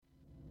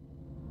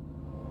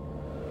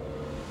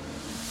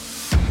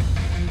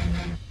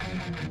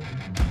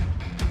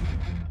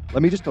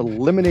Let me just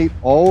eliminate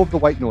all of the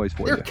white noise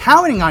for you. They're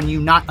counting on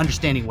you not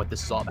understanding what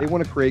this is all about. They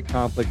want to create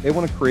conflict. They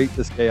want to create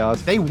this chaos.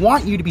 They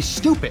want you to be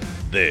stupid.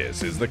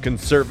 This is the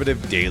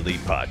Conservative Daily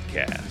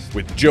Podcast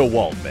with Joe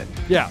Waldman.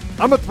 Yeah,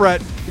 I'm a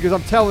threat because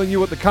I'm telling you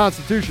what the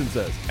Constitution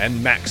says.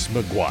 And Max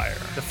McGuire.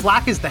 The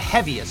flak is the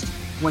heaviest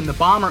when the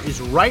bomber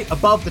is right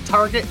above the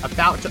target,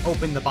 about to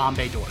open the bomb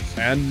bay doors.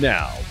 And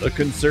now, the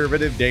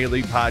Conservative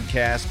Daily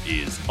Podcast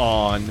is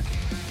on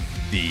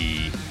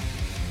the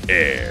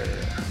air.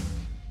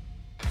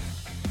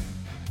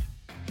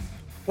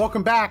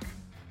 Welcome back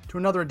to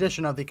another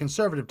edition of the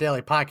Conservative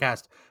Daily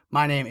Podcast.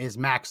 My name is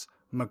Max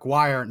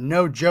McGuire.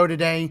 No Joe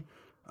today.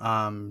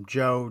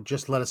 Joe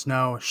just let us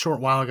know a short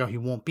while ago he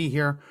won't be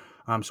here.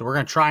 So we're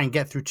going to try and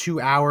get through 2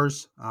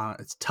 hours.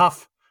 It's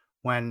tough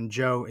when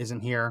Joe isn't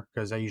here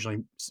because I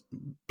usually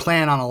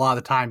plan on a lot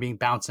of the time being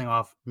bouncing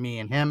off me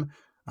and him.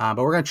 But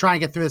we're going to try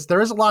and get through this.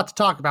 There is a lot to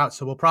talk about,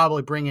 so we'll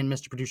probably bring in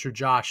Mr. Producer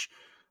Josh.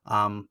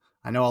 I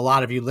know a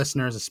lot of you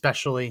listeners,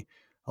 especially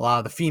a lot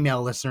of the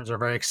female listeners, are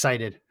very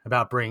excited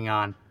about bringing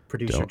on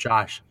Producer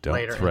Josh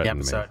later in the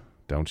episode.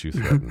 Don't you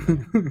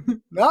threaten me.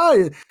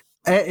 No,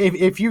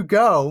 if you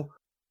go,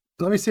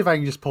 let me see if I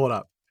can just pull it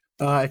up.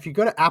 If you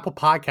go to Apple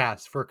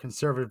Podcasts for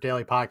Conservative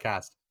Daily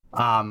Podcast,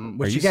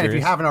 which again, if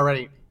you haven't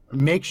already,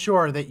 make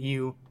sure that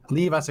you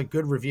leave us a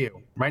good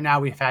review. Right now,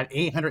 we've had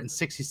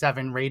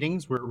 867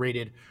 ratings. We're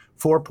rated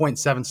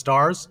 4.7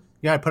 stars.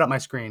 You got to put up my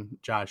screen,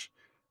 Josh.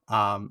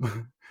 We're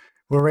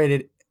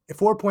rated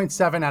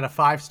 4.7 out of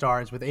 5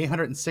 stars with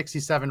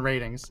 867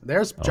 ratings.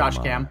 There's Josh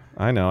Cam.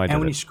 I know. And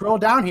when you scroll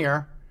down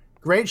here,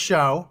 great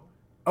show.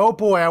 Oh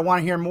boy, I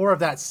want to hear more of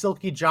that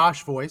silky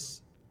Josh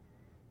voice.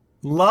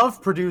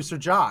 Love Producer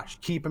Josh.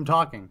 Keep him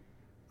talking.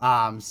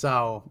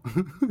 So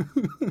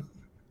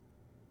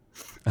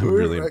I'm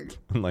really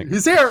like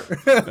he's here.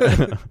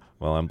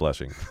 Well, I'm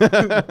blushing.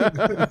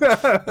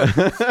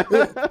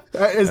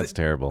 That's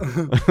terrible.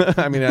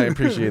 I mean, I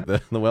appreciate the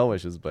well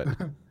wishes, but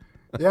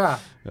yeah.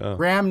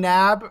 Graham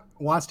Nab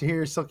wants to hear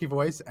your silky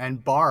voice,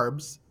 and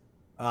Barb's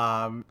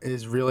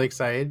is really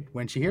excited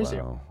when she hears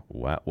you.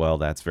 Wow. Well,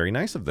 that's very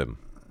nice of them.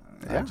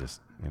 Yeah.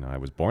 I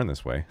was born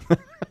this way.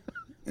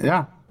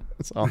 Yeah.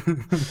 That's all.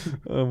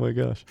 Oh my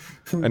gosh.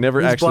 I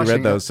never actually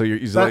read those, so you're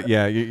like, you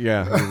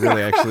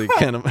really actually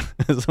kind of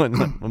is when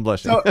I'm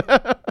blushing. So,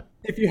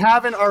 if you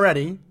haven't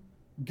already,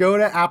 go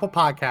to Apple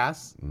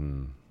Podcasts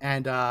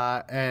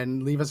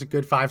and leave us a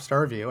good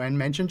 5-star review and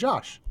mention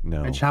Josh.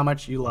 No. Mention how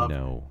much you love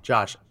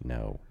Josh.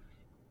 No.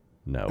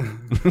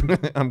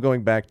 I'm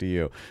going back to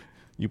you.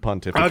 You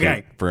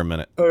pontificate for a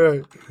minute. All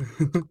right.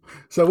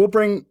 So we'll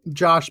bring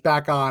Josh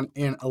back on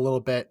in a little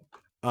bit.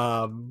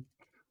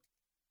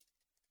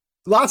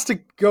 Lots to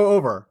go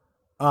over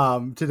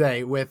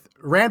today with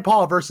Rand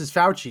Paul versus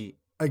Fauci.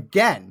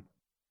 Again.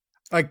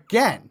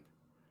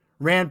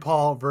 Rand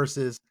Paul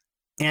versus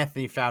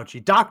Anthony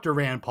Fauci. Dr.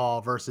 Rand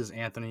Paul versus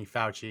Anthony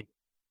Fauci.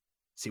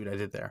 See what I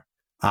did there?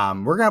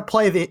 We're going to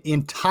play the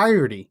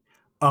entirety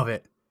of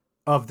it,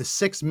 of the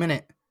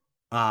 6-minute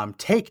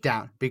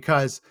takedown,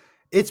 because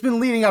it's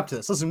been leading up to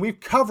this. Listen, we've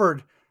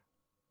covered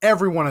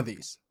every one of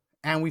these,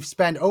 and we've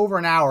spent over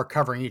an hour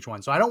covering each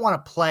one. So I don't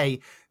want to play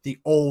the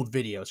old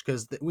videos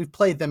because we've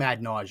played them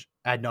ad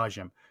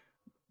nauseum.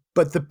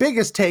 But the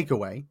biggest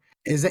takeaway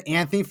is that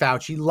Anthony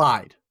Fauci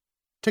lied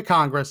to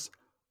Congress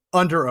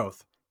under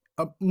oath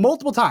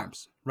multiple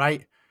times,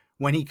 right?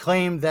 When he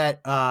claimed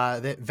that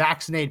that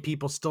vaccinated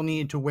people still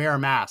needed to wear a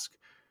mask.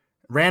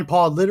 Rand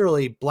Paul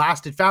literally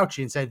blasted Fauci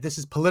and said, "This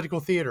is political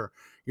theater.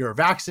 You're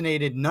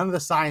vaccinated. None of the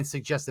science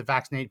suggests that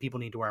vaccinated people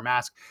need to wear a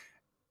mask."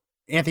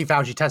 Anthony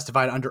Fauci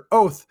testified under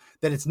oath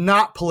that it's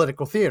not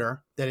political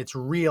theater, that it's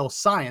real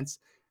science,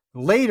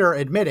 later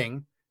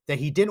admitting that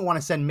he didn't want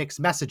to send mixed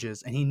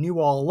messages and he knew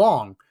all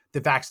along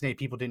that vaccinated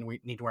people didn't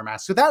need to wear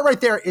masks. So that right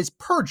there is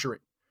perjury.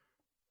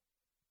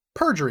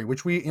 Perjury,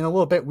 which in a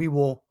little bit, we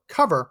will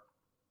cover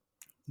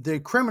the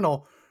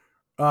criminal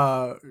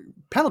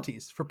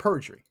penalties for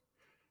perjury,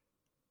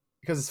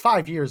 because it's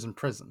 5 years in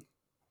prison.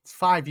 It's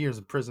 5 years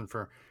in prison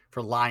for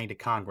lying to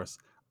Congress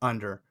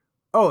under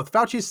oath.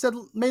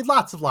 Fauci made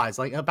lots of lies,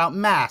 like about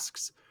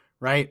masks,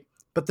 right?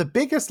 But the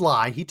biggest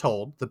lie he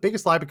told,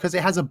 because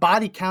it has a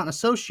body count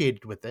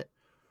associated with it,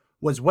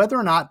 was whether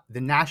or not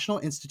the National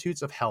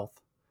Institutes of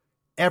Health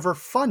ever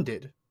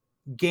funded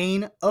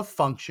gain of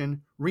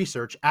function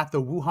research at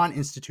the Wuhan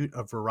Institute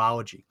of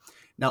Virology.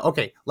 Now,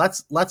 okay,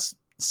 let's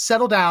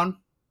settle down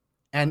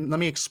and let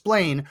me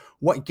explain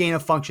what gain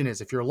of function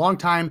is. If you're a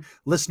longtime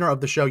listener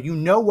of the show, you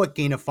know what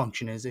gain of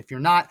function is. If you're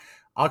not,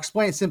 I'll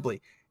explain it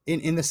simply.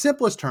 In the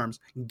simplest terms,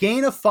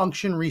 gain of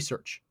function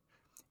research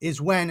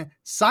is when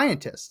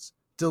scientists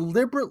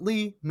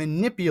deliberately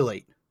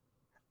manipulate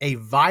a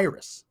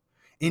virus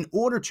in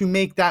order to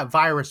make that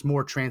virus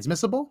more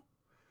transmissible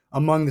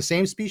among the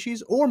same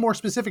species, or more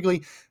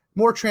specifically,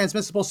 more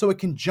transmissible so it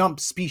can jump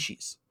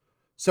species.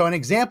 So an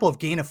example of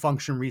gain of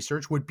function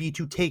research would be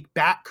to take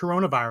bat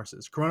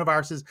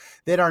coronaviruses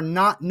that are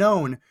not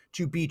known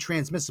to be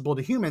transmissible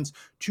to humans,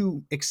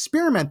 to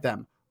experiment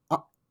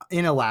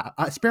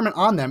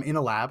on them in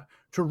a lab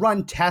to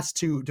run tests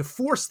to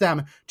force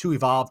them to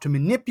evolve, to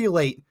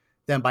manipulate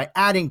them by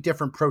adding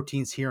different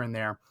proteins here and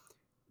there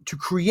to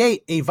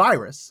create a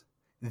virus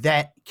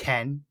that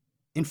can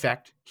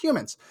infect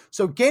humans.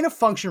 So gain of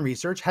function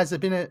research has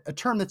been a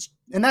term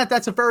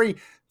that's a very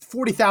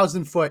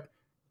 40,000 foot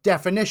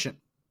definition.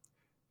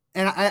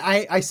 And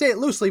I say it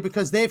loosely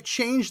because they've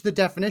changed the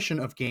definition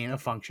of gain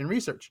of function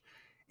research.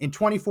 In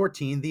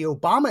 2014, the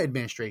Obama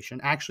administration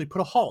actually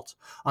put a halt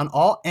on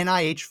all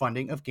NIH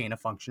funding of gain of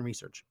function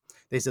research.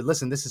 They said,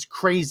 listen, this is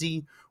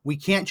crazy. We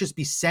can't just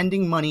be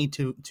sending money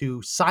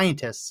to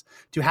scientists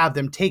to have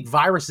them take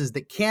viruses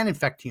that can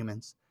infect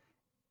humans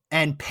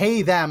and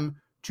pay them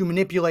to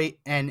manipulate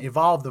and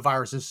evolve the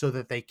viruses so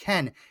that they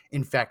can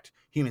infect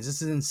humans.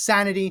 This is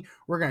insanity.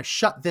 We're going to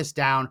shut this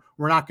down.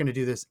 We're not going to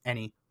do this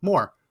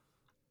anymore.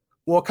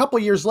 Well, a couple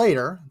years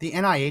later, the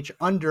NIH,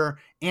 under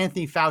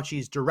Anthony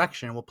Fauci's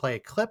direction, we'll play a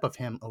clip of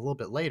him a little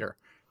bit later,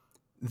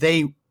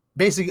 they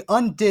basically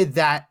undid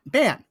that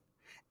ban.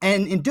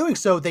 And in doing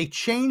so, they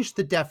changed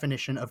the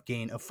definition of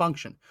gain of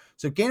function.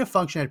 So gain of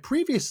function had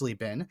previously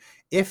been,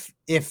 if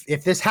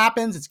this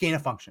happens, it's gain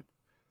of function.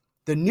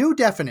 The new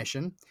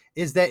definition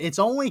is that it's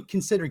only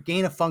considered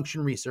gain of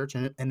function research,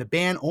 and the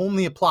ban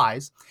only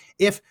applies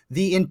if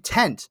the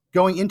intent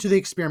going into the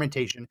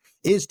experimentation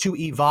is to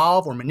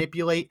evolve or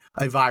manipulate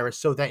a virus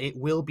so that it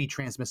will be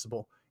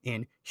transmissible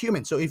in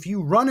humans. So if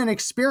you run an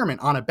experiment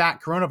on a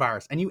bat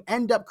coronavirus and you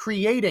end up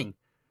creating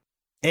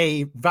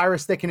a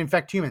virus that can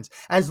infect humans,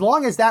 as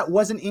long as that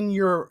wasn't in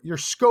your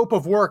scope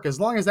of work, as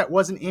long as that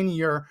wasn't in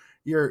your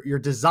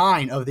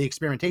design of the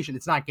experimentation,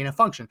 it's not gain of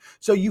function.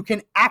 So you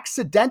can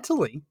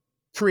accidentally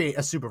create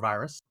a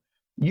supervirus.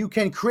 You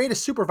can create a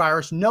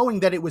supervirus knowing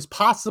that it was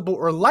possible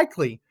or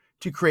likely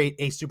to create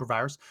a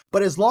supervirus,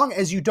 but as long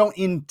as you don't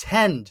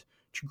intend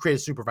to create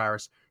a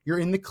supervirus, you're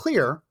in the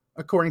clear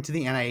according to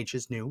the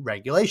NIH's new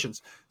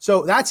regulations.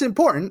 So that's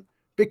important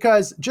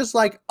because just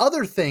like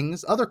other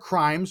things, other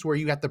crimes where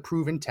you have to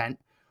prove intent,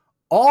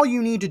 all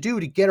you need to do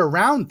to get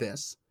around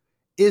this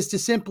is to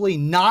simply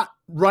not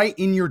write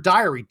in your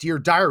diary, dear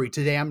diary,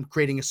 today I'm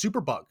creating a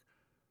superbug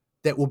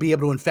that will be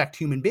able to infect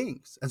human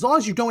beings. As long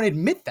as you don't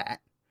admit that,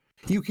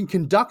 you can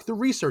conduct the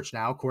research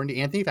now, according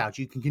to Anthony Fauci,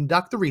 you can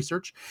conduct the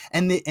research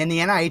and the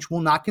NIH will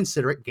not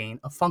consider it gain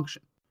of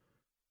function.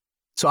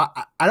 So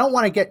I don't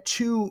want to get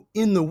too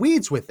in the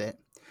weeds with it,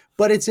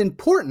 but it's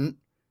important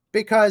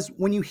because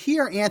when you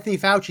hear Anthony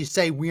Fauci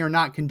say we are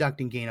not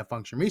conducting gain of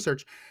function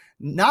research,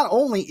 not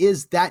only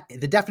is that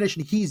the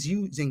definition he's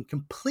using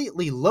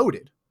completely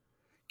loaded,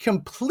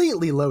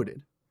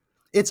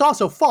 it's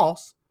also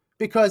false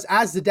because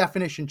as the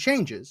definition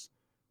changes,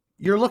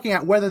 you're looking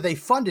at whether they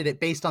funded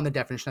it based on the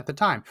definition at the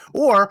time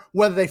or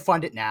whether they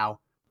fund it now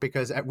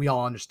because we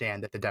all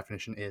understand that the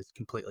definition is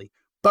completely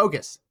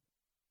bogus.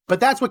 But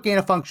that's what gain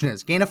of function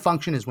is. Gain of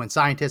function is when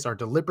scientists are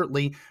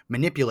deliberately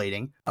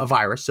manipulating a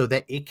virus so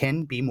that it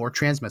can be more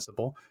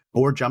transmissible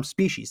or jump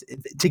species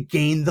to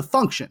gain the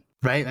function,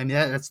 right? I mean,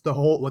 that's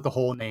what the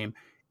whole name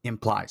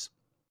implies.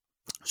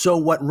 So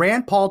what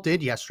Rand Paul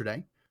did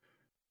yesterday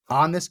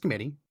on this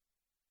committee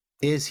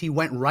is he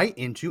went right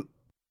into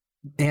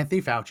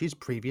Anthony Fauci's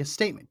previous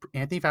statement.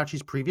 Anthony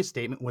Fauci's previous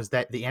statement was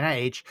that the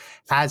NIH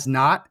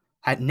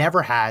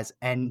never has,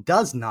 and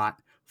does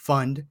not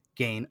fund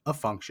gain of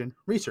function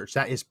research.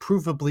 That is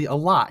provably a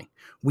lie.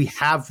 We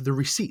have the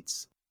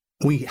receipts.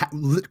 We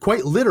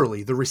quite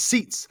literally the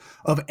receipts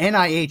of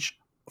NIH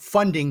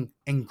funding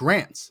and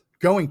grants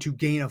going to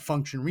gain of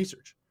function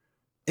research.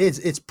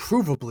 It's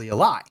provably a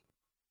lie.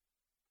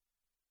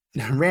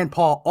 Rand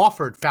Paul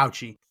offered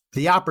Fauci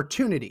the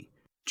opportunity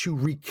to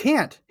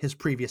recant his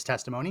previous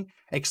testimony,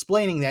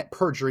 explaining that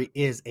perjury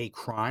is a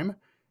crime,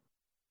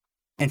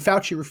 and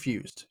Fauci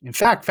refused. In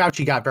fact,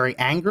 Fauci got very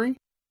angry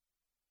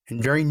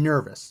and very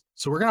nervous.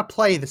 So we're going to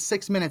play the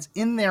 6 minutes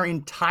in their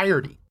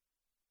entirety,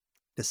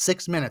 the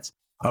 6 minutes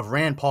of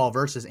Rand Paul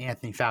versus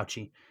Anthony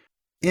Fauci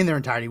in their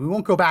entirety. We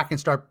won't go back and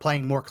start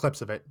playing more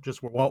clips of it.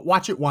 Just we'll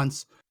watch it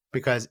once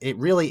because it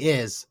really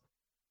is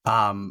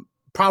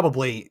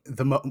probably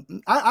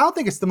I don't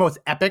think it's the most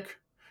epic,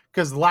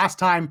 because the last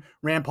time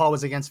Rand Paul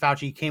was against Fauci,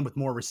 he came with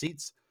more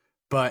receipts,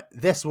 but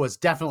this was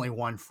definitely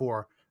one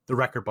for the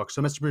record book. So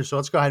Mr. Bruce,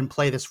 let's go ahead and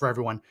play this for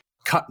everyone.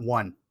 Cut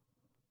one.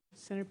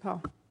 Senator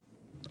Paul.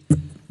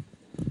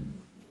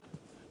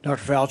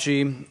 Dr.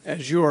 Fauci,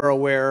 as you are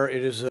aware,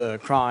 it is a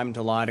crime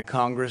to lie to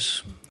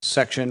Congress.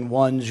 Section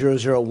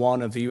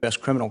 1001 of the U.S.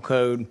 Criminal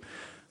Code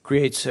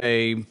creates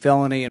a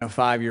felony and a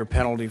 5-year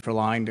penalty for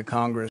lying to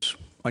Congress.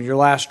 On your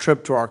last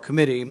trip to our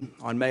committee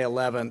on May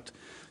 11th,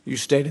 you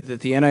stated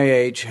that the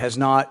NIH has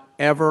not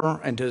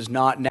ever and does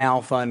not now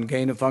fund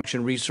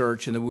gain-of-function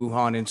research in the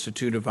Wuhan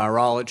Institute of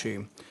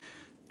Virology.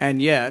 And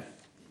yet,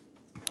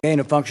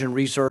 gain-of-function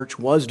research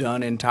was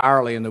done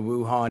entirely in the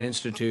Wuhan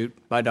Institute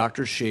by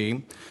Dr.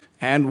 Shi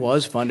and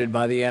was funded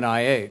by the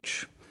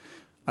NIH.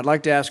 I'd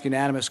like to ask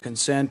unanimous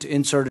consent to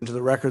insert into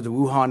the record the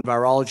Wuhan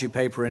virology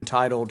paper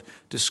entitled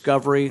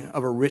Discovery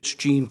of a Rich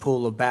Gene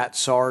Pool of Bat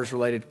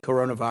SARS-Related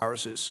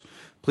Coronaviruses.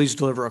 Please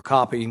deliver a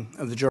copy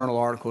of the journal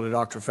article to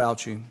Dr.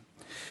 Fauci.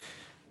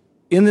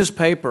 In this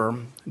paper,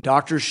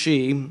 Dr.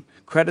 Shi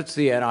credits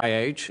the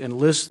NIH and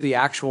lists the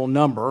actual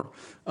number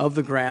of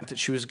the grant that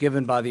she was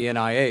given by the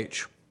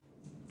NIH.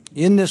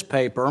 In this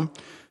paper,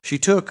 she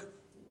took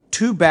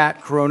 2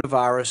 bat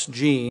coronavirus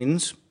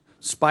genes,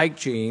 spike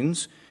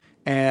genes,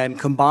 and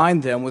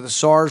combined them with a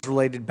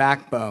SARS-related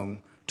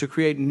backbone to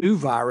create new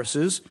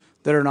viruses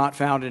that are not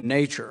found in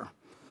nature.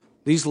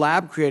 These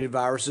lab-created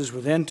viruses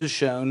were then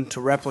shown to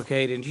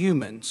replicate in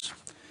humans.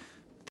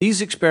 These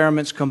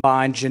experiments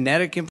combine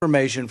genetic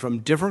information from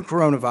different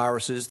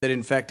coronaviruses that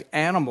infect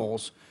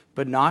animals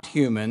but not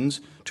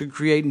humans to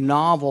create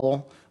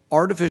novel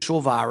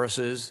artificial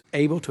viruses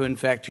able to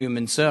infect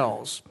human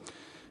cells.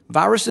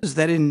 Viruses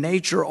that in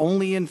nature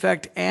only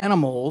infect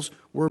animals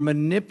were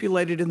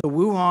manipulated in the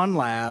Wuhan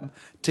lab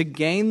to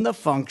gain the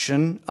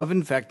function of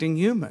infecting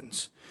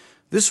humans.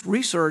 This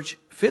research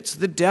fits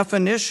the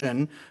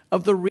definition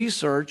of the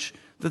research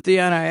that the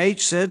NIH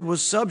said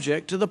was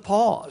subject to the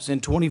pause in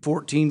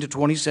 2014 to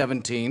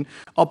 2017,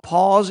 a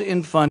pause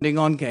in funding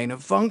on gain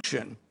of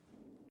function.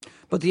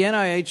 But the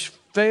NIH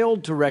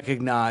failed to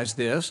recognize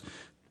this,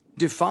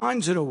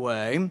 defines it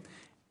away,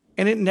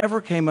 and it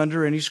never came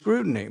under any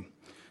scrutiny.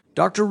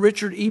 Dr.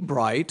 Richard E.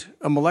 Bright,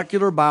 a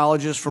molecular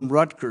biologist from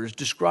Rutgers,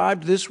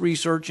 described this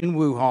research in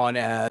Wuhan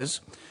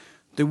as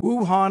the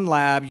Wuhan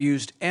lab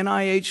used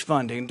NIH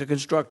funding to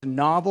construct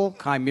novel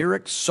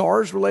chimeric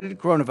SARS-related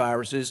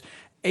coronaviruses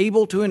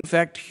able to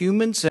infect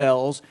human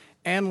cells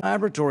and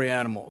laboratory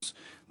animals.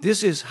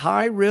 This is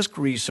high-risk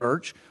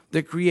research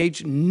that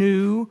creates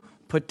new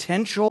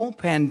potential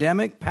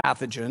pandemic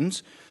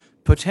pathogens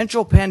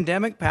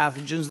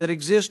that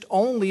exist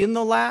only in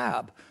the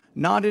lab,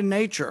 not in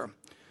nature.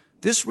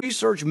 This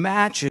research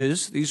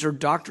matches, these are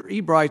Dr. E.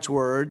 Bright's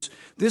words,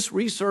 this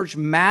research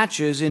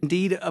matches,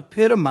 indeed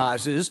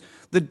epitomizes,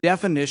 the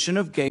definition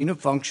of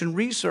gain-of-function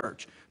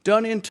research,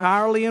 done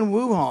entirely in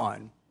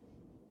Wuhan,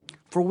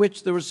 for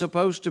which there was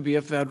supposed to be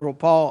a federal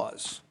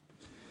pause.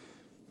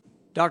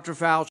 Dr.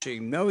 Fauci,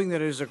 knowing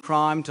that it is a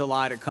crime to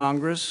lie to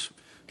Congress,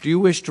 do you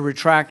wish to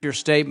retract your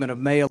statement of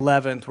May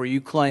 11th where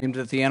you claimed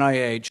that the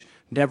NIH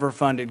never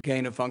funded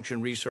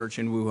gain-of-function research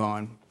in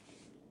Wuhan?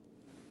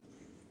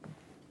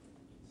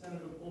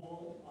 Senator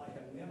Paul, I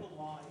have never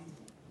lied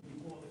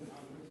before the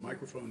Congress.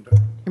 Microphone.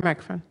 Your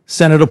microphone.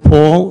 Senator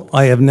Paul,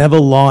 I have never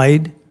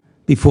lied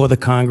before the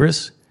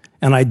Congress,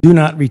 and I do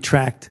not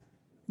retract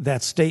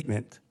that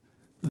statement.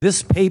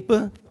 This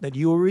paper that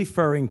you are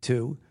referring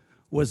to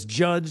was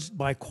judged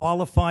by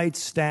qualified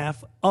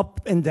staff up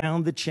and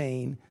down the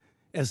chain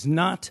as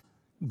not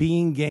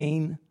being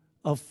gain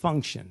of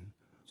function.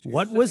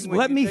 Let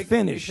me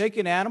finish. You take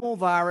an animal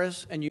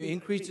virus and you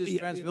increase its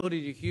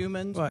transmissibility to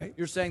humans, right.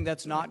 You're saying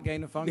that's not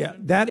gain of function? Yeah,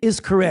 that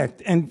is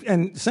correct.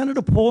 And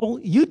Senator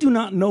Paul, you do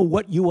not know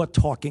what you are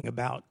talking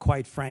about,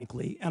 quite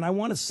frankly. And I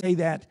want to say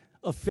that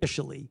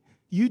officially.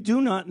 You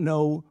do not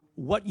know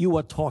what you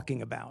are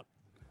talking about.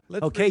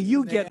 Okay,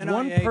 you get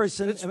one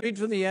person. Let's read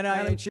from the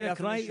NIH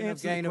definition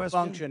of gain of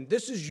function.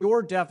 This is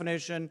your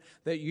definition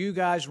that you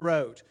guys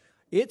wrote.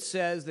 It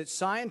says that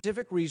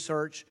scientific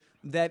research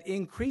that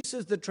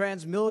increases the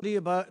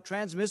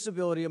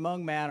transmissibility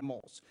among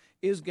mammals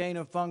is gain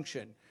of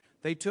function.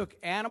 They took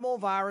animal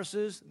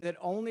viruses that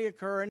only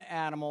occur in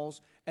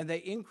animals and they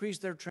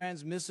increased their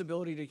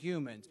transmissibility to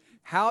humans.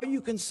 How you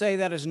can say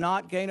that is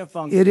not gain of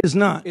function? It is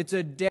not. It's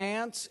a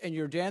dance, and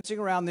you're dancing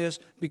around this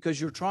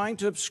because you're trying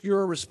to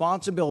obscure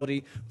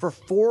responsibility for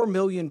 4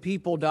 million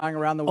people dying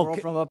around the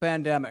world from a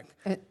pandemic.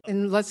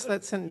 And let's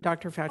send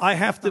Dr. Fauci. I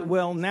have to,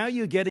 well, now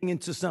you're getting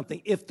into something.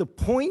 If the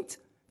point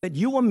that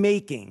you are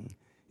making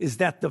is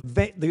that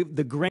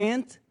the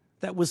grant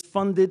that was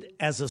funded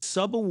as a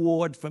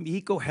sub-award from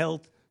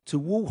EcoHealth to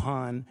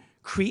Wuhan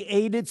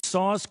created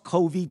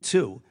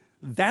SARS-CoV-2,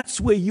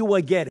 that's where you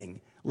are getting.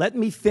 Let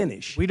me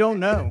finish. We don't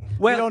know.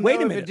 Well, we don't wait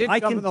know a minute. If it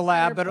did come from the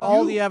lab, but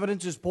all the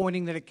evidence is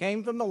pointing that it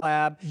came from the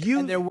lab,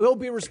 and there will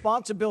be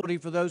responsibility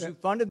for those who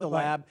funded the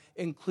lab,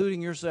 including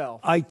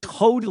yourself. I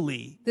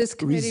totally This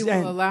committee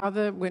will allow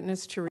the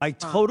witness to respond.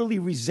 I totally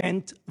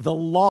resent the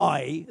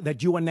lie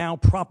that you are now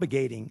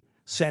propagating,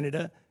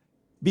 Senator,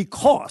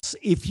 because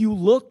if you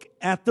look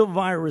at the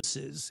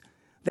viruses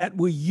that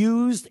were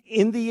used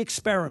in the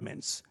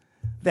experiments,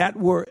 that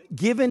were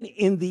given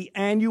in the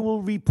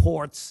annual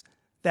reports,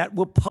 that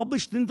were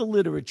published in the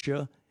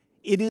literature,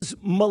 it is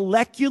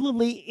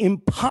molecularly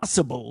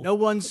impossible. No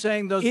one's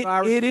saying those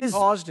viruses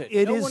caused it.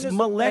 It no is one is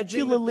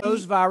molecularly that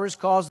those viruses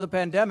caused the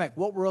pandemic.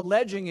 What we're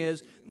alleging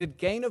is that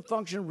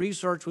gain-of-function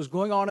research was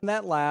going on in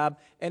that lab,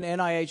 and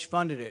NIH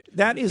funded it.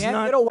 That you is can't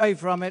not get away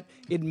from it.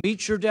 It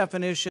meets your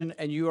definition,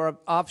 and you are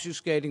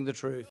obfuscating the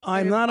truth.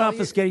 I'm not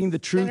obfuscating the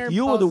truth. Senator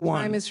You are the Paul's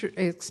one. time is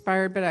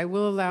expired, but I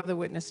will allow the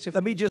witness to.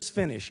 Let me just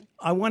finish.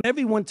 I want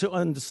everyone to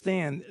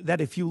understand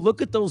that if you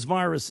look at those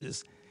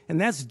viruses, and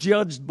that's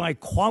judged by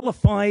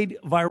qualified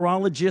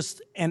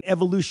virologists and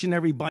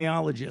evolutionary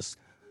biologists,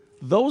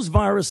 those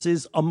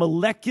viruses are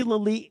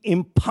molecularly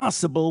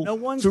impossible No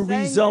one's to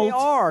saying result they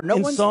are. No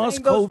in one's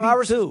saying those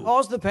viruses SARS-CoV-2.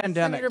 caused the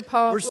pandemic. Senator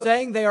Paul, We're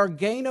saying they are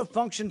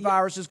gain-of-function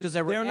viruses because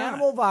they were they're not.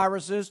 animal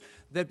viruses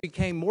that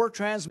became more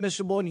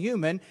transmissible in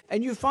human,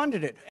 and you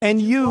funded it. And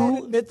you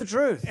won't admit the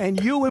truth.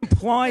 And you Senator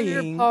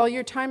implying... Paul,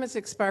 your time has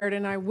expired,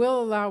 and I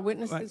will allow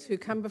witnesses who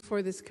come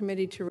before this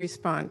committee to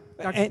respond.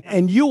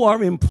 And you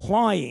are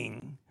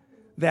implying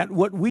that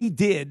what we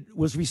did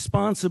was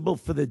responsible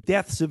for the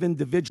deaths of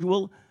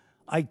individual.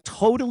 I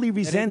totally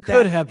resent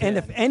could that. have been. And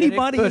if And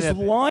anybody it could is have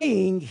been.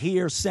 lying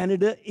here,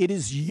 Senator, it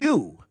is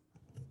you.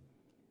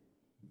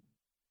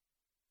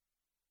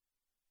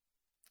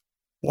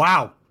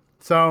 Wow.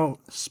 So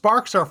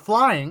sparks are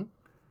flying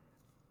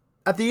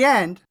at the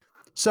end.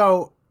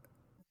 So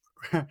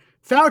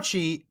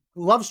Fauci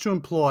loves to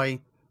employ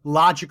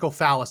logical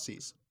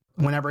fallacies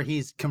whenever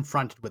he's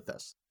confronted with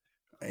this.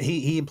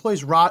 He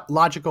employs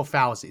logical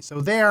fallacies. So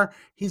there,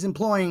 he's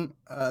employing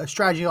a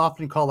strategy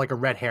often called like a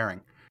red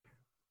herring.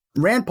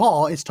 Rand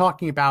Paul is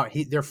talking about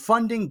they're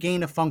funding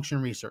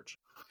gain-of-function research.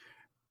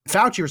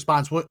 Fauci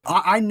responds, "Well,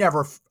 we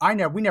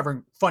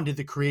never funded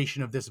the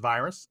creation of this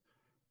virus."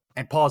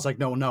 And Paul's like,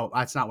 no,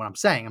 that's not what I'm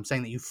saying. I'm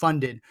saying that you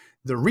funded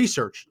the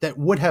research that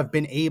would have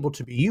been able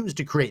to be used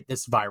to create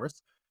this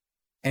virus.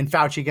 And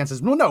Fauci again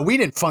says, well, no, we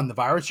didn't fund the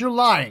virus. You're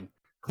lying.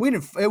 We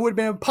didn't. It would have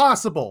been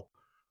impossible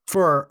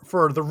for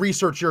the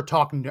research you're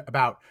talking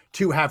about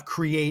to have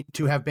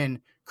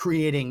been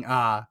creating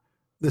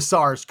the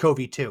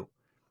SARS-CoV-2.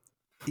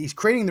 He's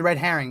creating the red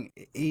herring.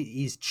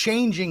 He's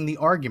changing the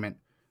argument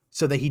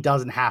so that he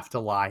doesn't have to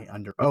lie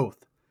under oath.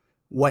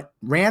 What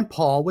Rand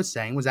Paul was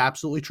saying was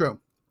absolutely true.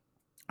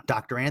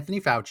 Dr.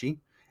 Anthony Fauci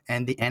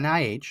and the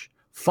NIH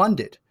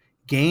funded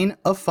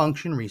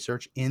gain-of-function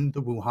research in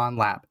the Wuhan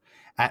lab.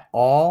 At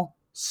all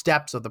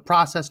steps of the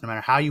process, no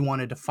matter how you want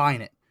to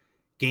define it,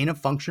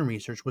 gain-of-function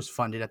research was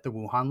funded at the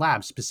Wuhan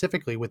lab,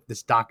 specifically with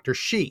this Dr.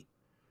 Shi,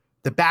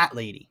 the bat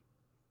lady.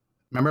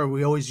 Remember,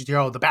 we always used to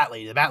hear, the bat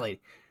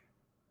lady.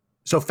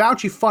 So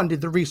Fauci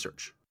funded the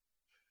research.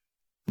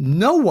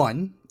 No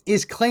one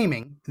is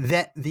claiming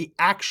that the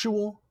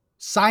actual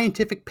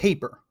scientific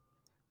paper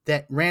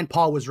that Rand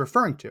Paul was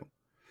referring to,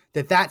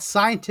 that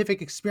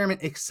scientific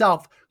experiment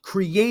itself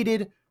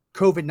created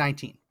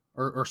COVID-19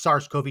 or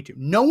SARS-CoV-2.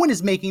 No one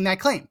is making that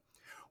claim.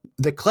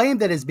 The claim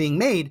that is being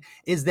made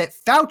is that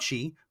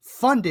Fauci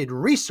funded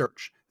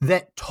research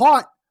that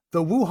taught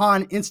the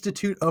Wuhan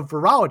Institute of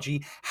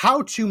Virology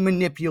how to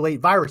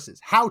manipulate viruses,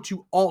 how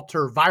to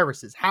alter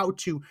viruses, how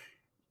to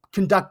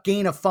conduct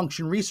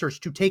gain-of-function research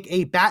to take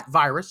a bat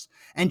virus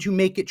and to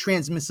make it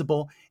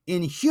transmissible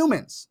in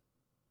humans.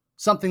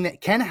 Something that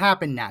can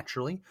happen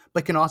naturally,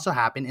 but can also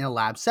happen in a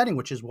lab setting,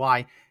 which is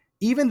why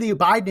even the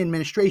Biden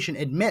administration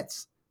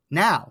admits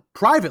now,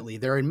 privately,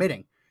 they're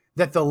admitting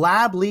that the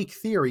lab leak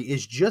theory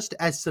is just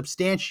as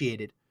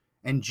substantiated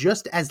and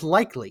just as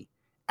likely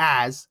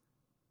as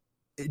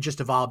it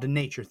just evolved in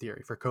nature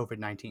theory for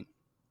COVID-19.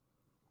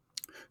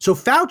 So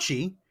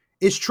Fauci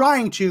is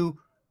trying to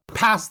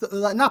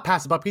not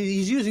pass the buck,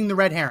 he's using the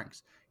red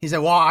herrings. He said,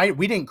 well,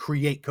 we didn't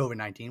create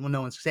COVID-19. Well,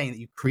 no one's saying that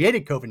you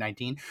created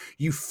COVID-19.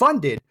 You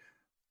funded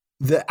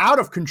the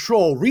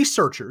out-of-control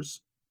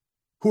researchers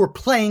who are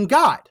playing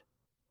God.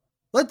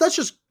 Let's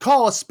just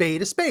call a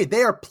spade a spade.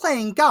 They are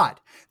playing God.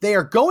 They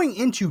are going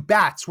into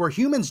bats where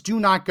humans do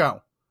not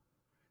go.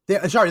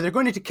 They're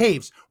going into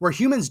caves where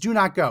humans do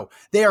not go.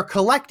 They are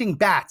collecting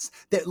bats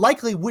that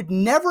likely would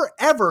never,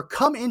 ever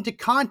come into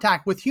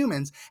contact with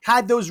humans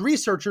had those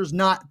researchers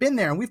not been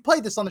there. And we've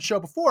played this on the show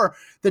before.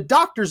 The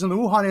doctors in the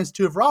Wuhan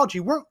Institute of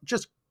Virology weren't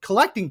just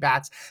collecting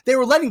bats. They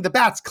were letting the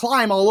bats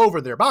climb all over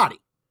their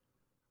body,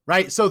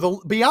 right?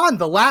 So beyond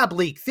the lab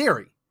leak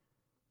theory,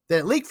 that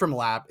it leaked from a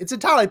lab, it's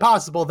entirely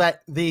possible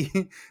that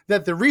the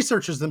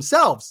researchers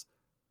themselves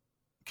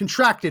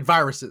contracted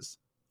viruses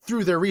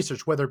through their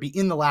research, whether it be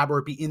in the lab or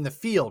it be in the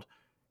field,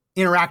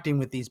 interacting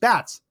with these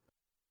bats.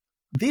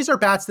 These are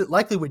bats that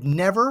likely would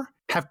never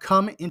have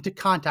come into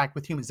contact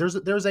with humans. There's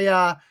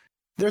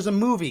a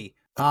movie.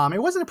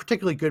 It wasn't a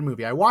particularly good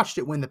movie. I watched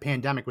it when the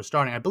pandemic was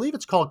starting. I believe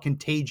it's called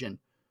Contagion.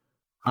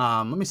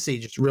 Let me see,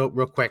 just real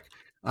quick.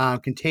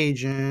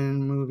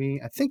 Contagion movie.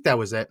 I think that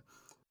was it.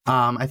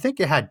 I think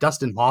it had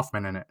Dustin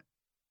Hoffman in it.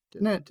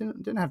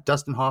 Didn't have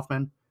Dustin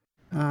Hoffman.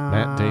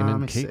 Matt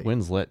Damon, Kate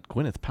Winslet,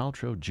 Gwyneth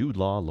Paltrow, Jude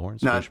Law,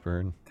 Lawrence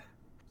Fishburne.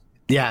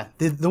 Yeah,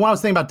 the one I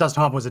was thinking about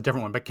Dustin Hoffman was a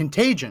different one, but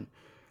Contagion.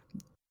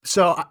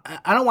 So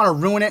I don't want to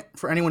ruin it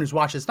for anyone who's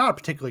watched it. It's not a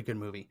particularly good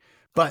movie,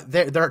 but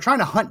they're trying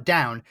to hunt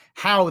down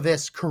how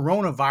this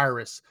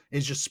coronavirus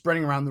is just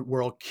spreading around the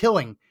world,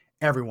 killing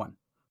everyone.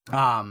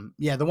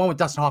 Yeah, the one with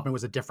Dustin Hoffman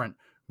was a different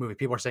movie.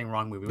 People are saying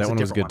wrong movie. That one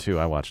was good too.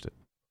 I watched it.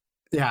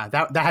 Yeah,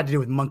 that had to do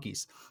with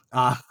monkeys.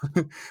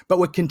 But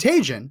with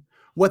Contagion,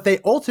 what they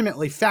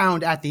ultimately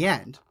found at the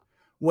end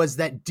was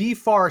that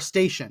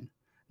deforestation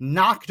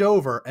knocked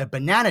over a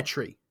banana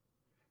tree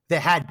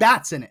that had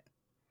bats in it,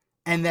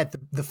 and that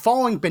the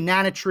falling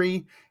banana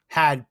tree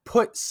had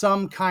put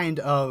some kind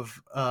of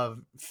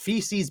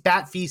feces,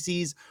 bat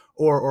feces,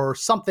 or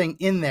something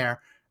in there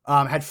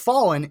had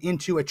fallen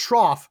into a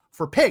trough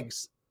for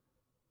pigs.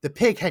 The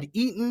pig had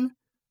eaten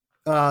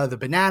the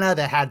banana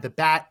that had the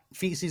bat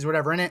feces,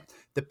 whatever in it.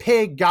 The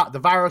pig got the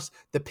virus.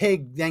 The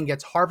pig then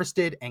gets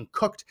harvested and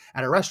cooked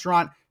at a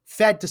restaurant,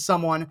 fed to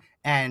someone,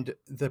 and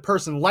the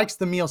person likes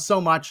the meal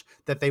so much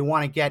that they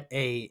want to get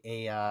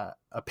a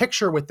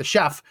picture with the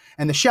chef,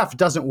 and the chef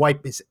doesn't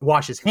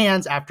wash his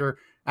hands after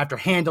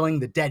handling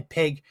the dead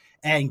pig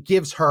and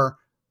gives her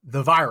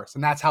the virus.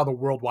 And that's how the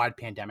worldwide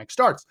pandemic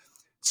starts.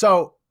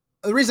 So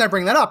the reason I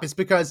bring that up is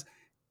because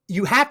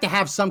you have to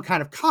have some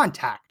kind of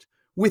contact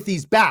with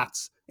these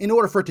bats in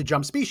order for it to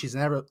jump species.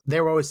 And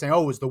they were always saying,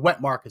 oh, it was the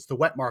wet markets, the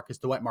wet markets,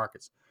 the wet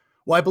markets.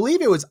 Well, I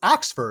believe it was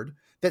Oxford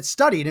that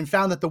studied and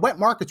found that the wet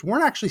markets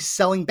weren't actually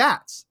selling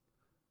bats.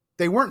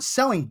 They weren't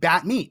selling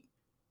bat meat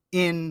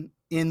in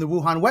the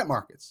Wuhan wet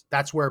markets.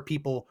 That's where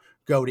people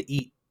go to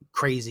eat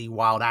crazy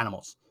wild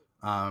animals,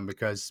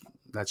 because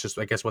that's just,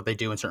 I guess, what they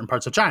do in certain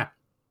parts of China.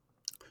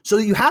 So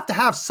you have to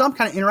have some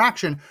kind of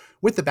interaction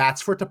with the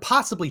bats for it to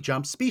possibly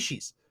jump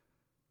species.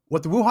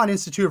 What the Wuhan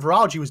Institute of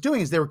Virology was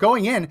doing is they were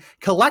going in,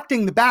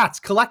 collecting the bats,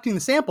 collecting the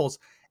samples,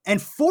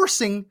 and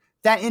forcing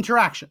that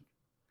interaction,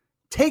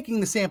 taking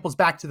the samples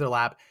back to their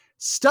lab,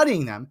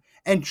 studying them,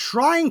 and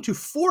trying to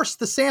force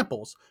the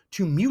samples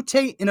to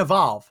mutate and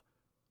evolve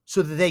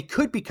so that they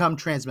could become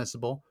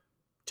transmissible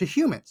to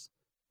humans.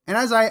 And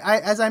as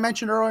I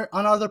mentioned earlier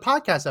on other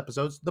podcast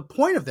episodes, the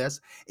point of this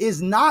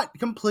is not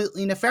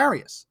completely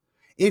nefarious.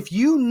 If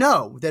you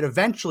know that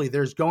eventually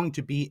there's going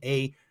to be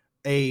a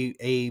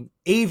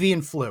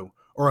avian flu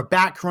or a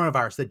bat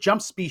coronavirus that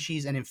jumps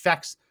species and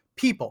infects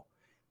people,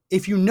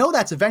 if you know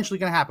that's eventually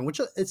going to happen,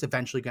 which it's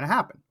eventually going to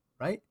happen,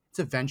 right? It's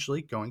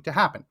eventually going to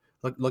happen.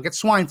 Look at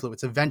swine flu.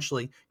 It's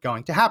eventually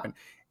going to happen.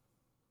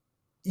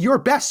 You're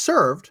best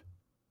served.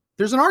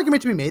 There's an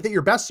argument to be made that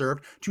you're best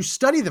served to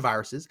study the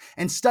viruses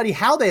and study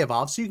how they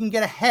evolve so you can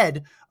get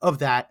ahead of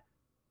that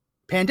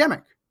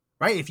pandemic,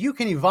 right? If you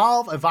can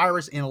evolve a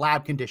virus in a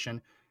lab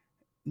condition,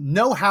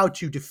 know how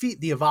to defeat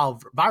the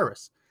evolved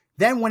virus,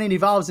 then when it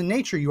evolves in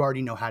nature, you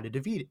already know how to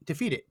defeat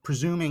it,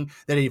 presuming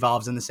that it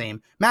evolves in the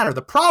same manner.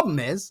 The problem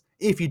is,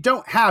 if you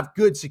don't have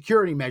good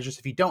security measures,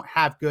 if you don't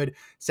have good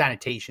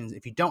sanitations,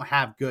 if you don't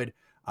have good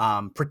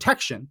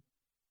protection,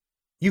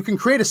 you can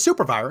create a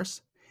super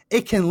virus,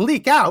 it can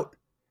leak out,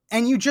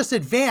 and you just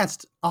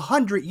advanced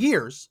 100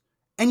 years,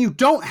 and you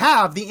don't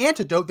have the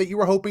antidote that you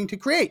were hoping to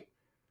create,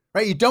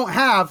 right? You don't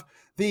have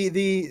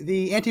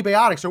the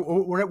antibiotics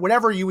or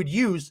whatever you would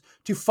use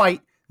to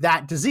fight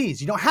that disease.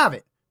 You don't have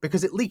it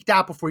because it leaked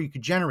out before you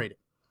could generate it.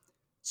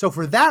 So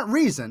for that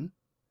reason,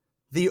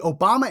 the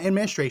Obama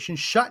administration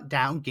shut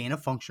down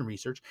gain-of-function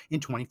research in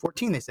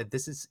 2014. They said,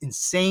 this is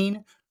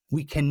insane.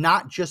 We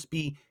cannot just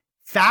be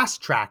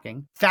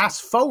fast-tracking,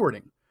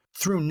 fast-forwarding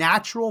through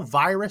natural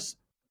virus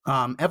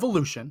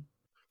evolution,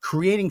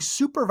 creating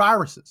super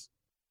viruses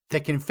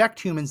that can infect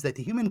humans that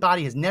the human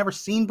body has never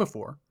seen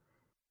before,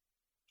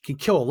 can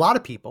kill a lot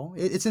of people.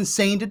 It's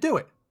insane to do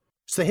it.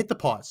 So they hit the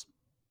pause.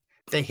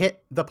 They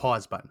hit the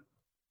pause button.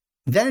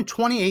 Then in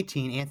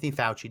 2018, Anthony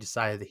Fauci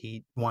decided that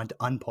he wanted to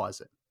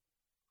unpause it.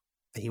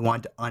 I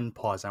want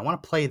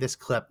to play this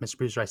clip, Mr.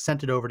 Producer. I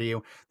sent it over to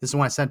you. This is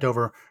one I sent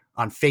over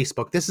on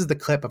Facebook. This is the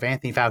clip of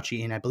Anthony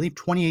Fauci in, I believe,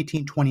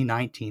 2018,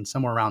 2019,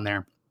 somewhere around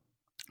there,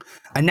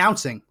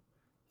 announcing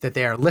that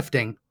they are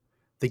lifting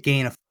the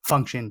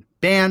gain-of-function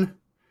ban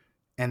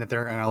and that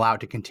they're going to allow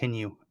it to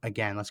continue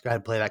again. Let's go ahead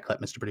and play that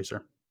clip, Mr.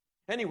 Producer.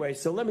 Anyway,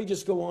 so let me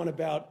just go on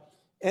about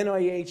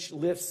NIH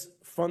lifts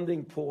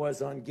funding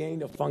pause on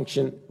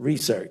gain-of-function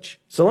research.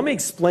 So let me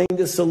explain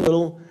this a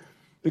little,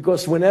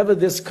 because whenever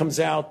this comes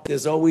out,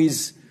 there's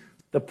always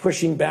the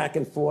pushing back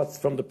and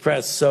forth from the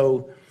press.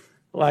 So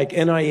like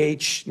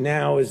NIH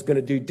now is going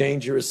to do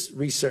dangerous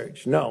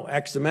research. No,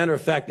 actually, as a matter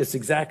of fact, it's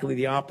exactly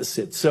the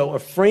opposite. So a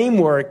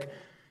framework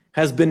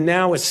has been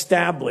now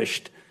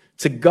established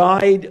to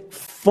guide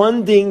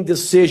funding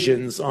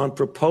decisions on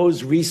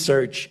proposed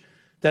research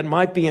that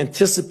might be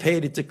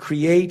anticipated to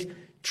create,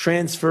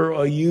 transfer,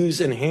 or use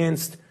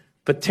enhanced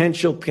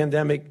potential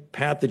pandemic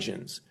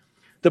pathogens.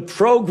 The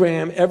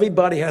program,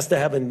 everybody has to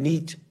have a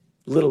neat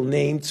little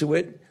name to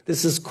it.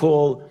 This is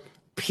called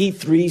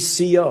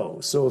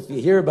P3CO. So if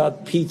you hear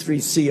about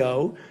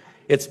P3CO,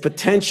 it's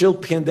Potential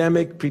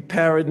Pandemic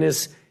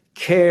Preparedness,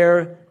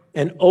 Care,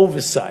 and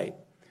Oversight.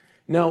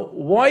 Now,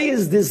 why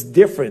is this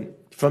different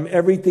from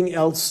everything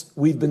else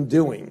we've been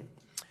doing?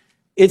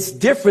 It's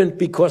different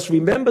because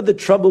remember the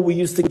trouble we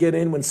used to get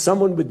in when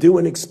someone would do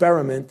an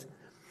experiment,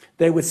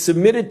 they would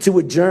submit it to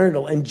a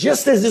journal, and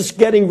just as it's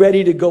getting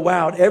ready to go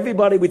out,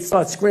 everybody would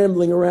start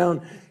scrambling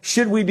around,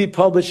 should we be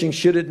publishing,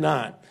 should it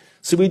not?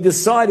 So we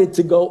decided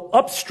to go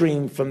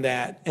upstream from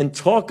that and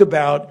talk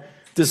about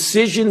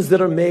decisions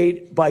that are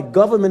made by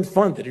government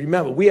funded.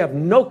 Remember, we have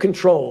no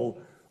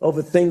control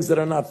over things that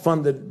are not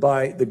funded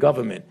by the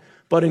government.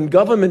 But in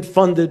government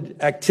funded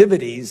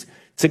activities,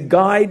 to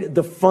guide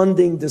the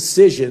funding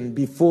decision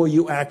before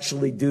you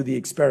actually do the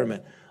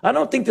experiment. I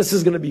don't think this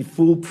is going to be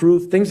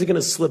foolproof. Things are going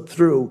to slip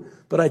through,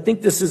 but I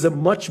think this is a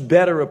much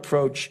better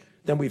approach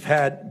than we've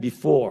had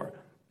before.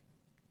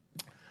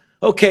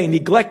 Okay,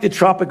 neglected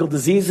tropical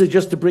diseases,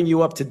 just to bring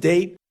you up to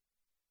date.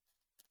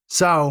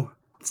 So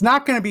it's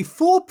not going to be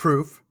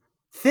foolproof.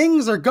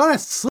 Things are going to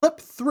slip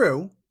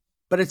through,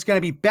 but it's going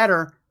to be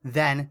better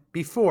than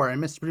before.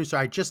 And Mr. Producer,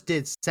 I just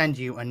did send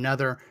you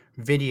another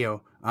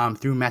video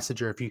through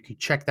Messenger. If you could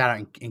check that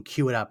out and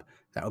queue it up,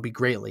 that would be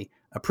greatly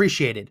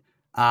appreciated.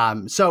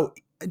 So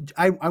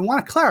I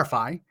want to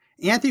clarify,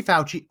 Anthony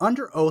Fauci,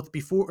 under oath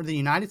before the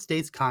United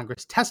States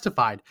Congress,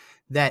 testified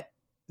that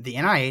the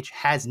NIH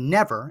has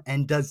never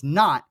and does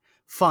not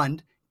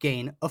fund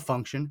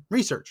gain-of-function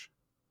research.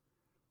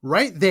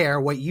 Right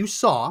there, what you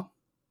saw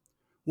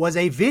was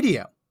a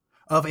video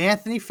of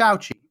Anthony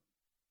Fauci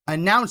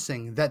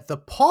announcing that the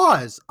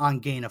pause on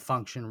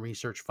gain-of-function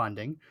research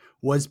funding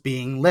was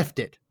being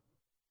lifted.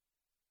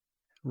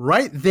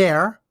 Right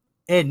there,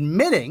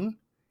 admitting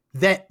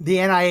that the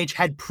NIH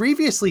had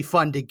previously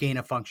funded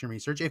gain-of-function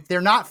research. If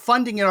they're not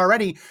funding it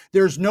already,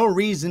 there's no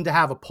reason to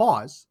have a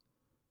pause.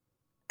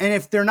 And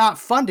if they're not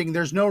funding,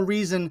 there's no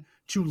reason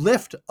to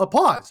lift a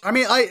pause. I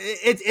mean,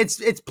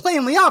 it's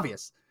plainly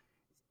obvious.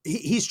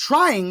 He's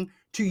trying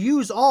to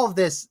use all of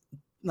this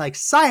like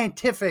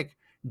scientific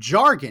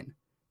jargon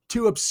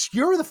to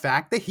obscure the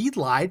fact that he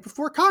lied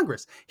before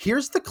Congress.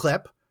 Here's the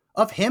clip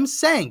of him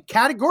saying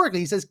categorically,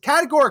 he says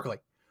categorically,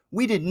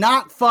 we did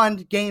not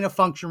fund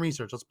gain-of-function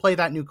research. Let's play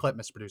that new clip,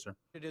 Mr. Producer.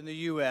 In the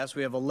U.S.,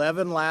 we have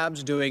 11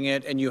 labs doing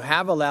it, and you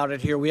have allowed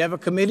it here. We have a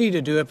committee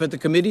to do it, but the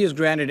committee has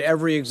granted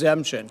every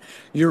exemption.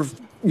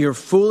 You're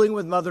fooling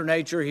with Mother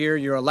Nature here.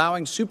 You're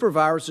allowing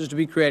superviruses to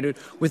be created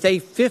with a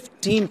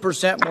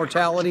 15%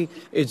 mortality.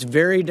 It's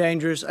very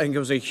dangerous. I think it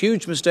was a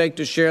huge mistake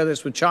to share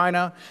this with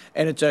China,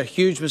 and it's a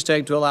huge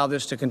mistake to allow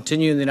this to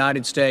continue in the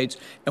United States.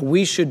 And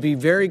we should be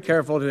very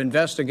careful to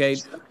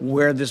investigate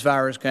where this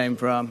virus came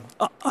from.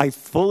 I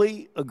fully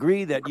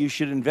agree that you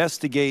should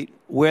investigate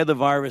where the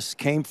virus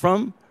came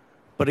from.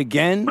 But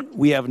again,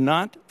 we have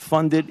not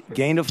funded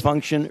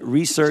gain-of-function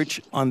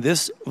research on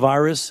this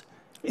virus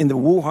in the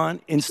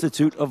Wuhan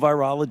Institute of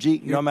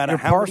Virology, no matter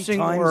how many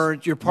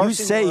times you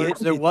say it.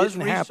 There was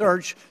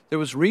research. There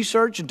was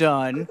research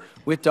done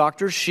with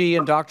Dr. Shi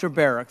and Dr.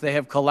 Barrick. They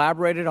have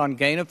collaborated on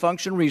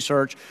gain-of-function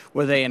research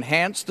where they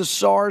enhanced the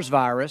SARS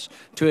virus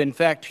to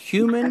infect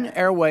human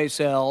airway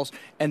cells,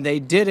 and they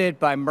did it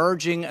by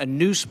merging a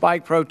new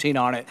spike protein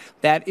on it.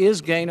 That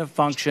is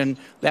gain-of-function.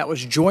 That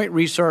was joint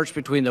research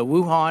between the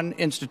Wuhan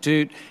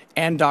Institute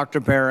and Dr.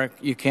 Barrick.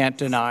 You can't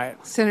deny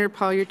it. Senator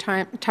Paul, your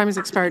time has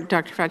expired.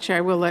 Dr. Fauci,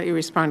 I will let you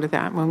respond to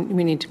that when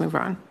we need to move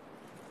on.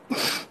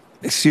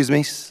 Excuse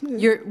me?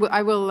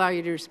 I will allow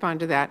you to respond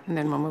to that, and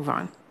then we'll move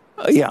on.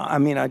 Yeah, I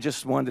mean, I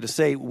just wanted to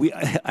say,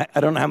 I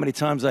don't know how many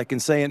times I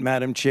can say it,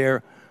 Madam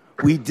Chair.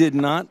 We did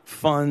not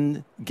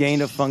fund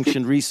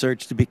gain-of-function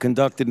research to be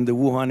conducted in the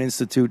Wuhan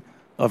Institute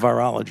of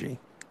Virology.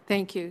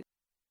 Thank you.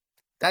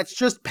 That's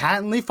just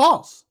patently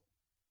false.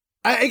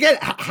 Again,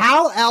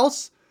 how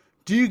else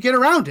do you get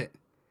around it?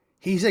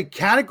 He said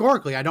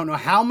categorically, I don't know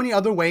how many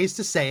other ways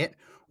to say it,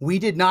 we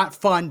did not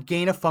fund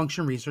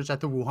gain-of-function research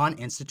at the Wuhan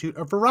Institute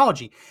of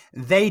Virology.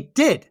 They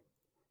did.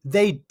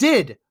 They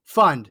did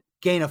fund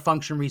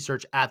gain-of-function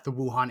research at the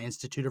Wuhan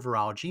Institute of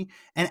Virology.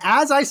 And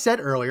as I said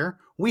earlier,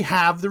 we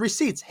have the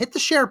receipts. Hit the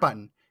share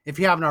button if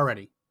you haven't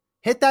already.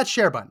 Hit that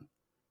share button.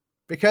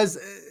 Because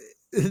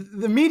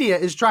the media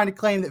is trying to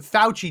claim that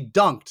Fauci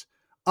dunked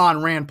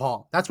on Rand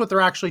Paul. That's what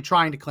they're actually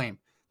trying to claim.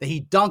 That he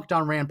dunked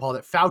on Rand Paul,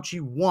 that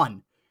Fauci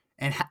won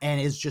and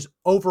is just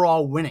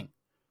overall winning.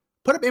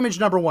 Put up image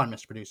number 1,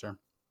 Mr. Producer.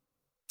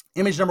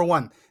 Image number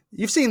 1.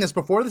 You've seen this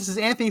before. This is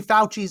Anthony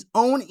Fauci's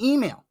own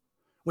email,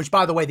 which,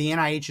 by the way, the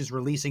NIH is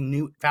releasing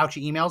new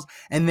Fauci emails,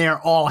 and they're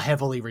all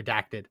heavily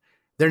redacted.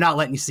 They're not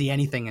letting you see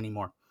anything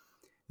anymore.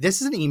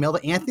 This is an email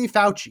that Anthony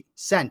Fauci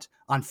sent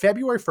on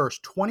February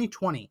 1st,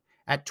 2020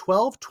 at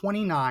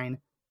 12:29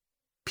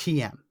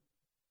 p.m.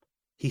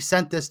 He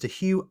sent this to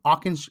Hugh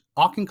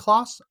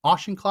Auchincloss,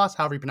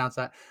 however you pronounce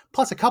that,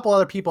 plus a couple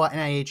other people at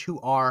NIH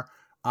who are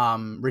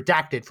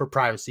redacted for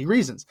privacy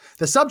reasons.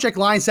 The subject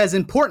line says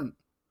important.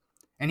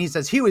 And he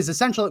says, Hugh, it's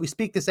essential that we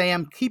speak this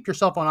AM. Keep your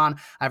cell phone on.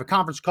 I have a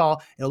conference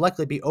call. It'll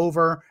likely be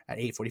over at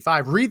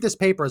 8:45. Read this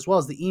paper as well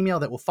as the email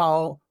that will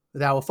follow,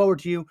 that I will forward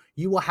to you.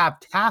 You will have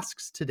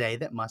tasks today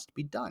that must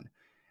be done.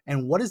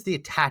 And what is the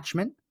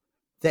attachment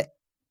that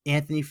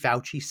Anthony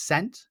Fauci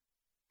sent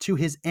to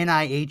his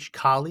NIH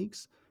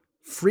colleagues,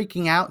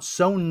 freaking out,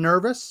 so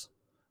nervous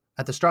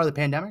at the start of the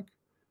pandemic?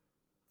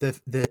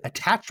 The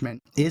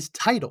attachment is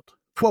titled,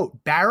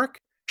 quote,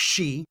 Barrick,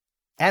 Shi,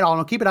 et al.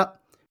 No, keep it up.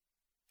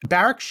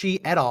 Barrick, Shi,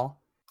 et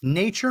al.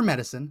 Nature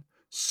Medicine,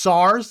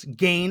 SARS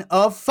gain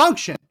of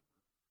function.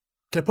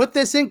 To put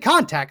this in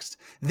context,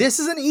 this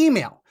is an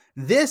email.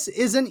 This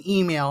is an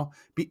email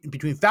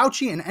between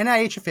Fauci and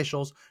NIH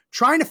officials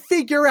trying to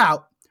figure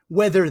out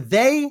whether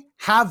they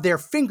have their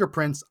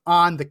fingerprints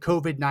on the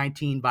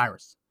COVID-19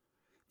 virus.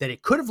 That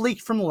it could have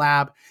leaked from the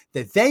lab,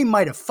 that they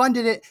might have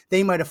funded it,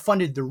 they might have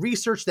funded the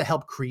research that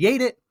helped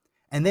create it,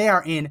 and they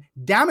are in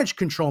damage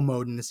control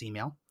mode in this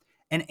email.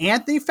 And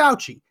Anthony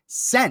Fauci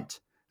sent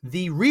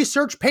the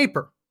research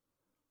paper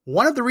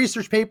one of the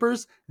research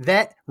papers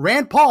that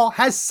Rand Paul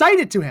has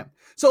cited to him.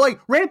 So like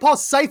Rand Paul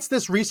cites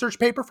this research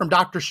paper from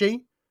Dr.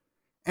 Shi,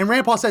 and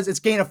Rand Paul says it's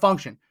gain of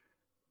function.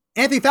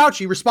 Anthony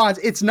Fauci responds,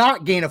 it's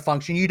not gain of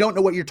function. You don't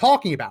know what you're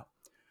talking about.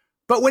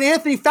 But when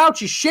Anthony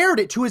Fauci shared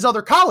it to his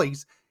other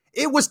colleagues,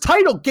 it was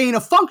titled gain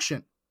of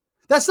function.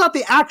 That's not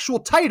the actual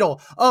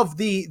title of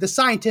the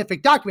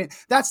scientific document.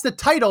 That's the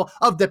title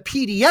of the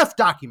PDF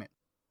document.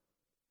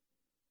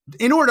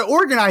 In order to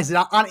organize it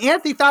on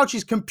Anthony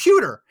Fauci's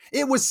computer,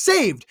 it was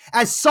saved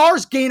as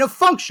SARS gain of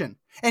function.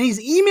 And he's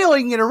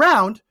emailing it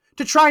around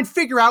to try and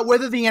figure out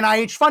whether the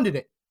NIH funded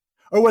it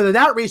or whether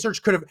that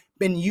research could have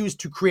been used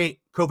to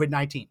create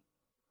COVID-19.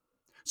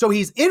 So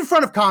he's in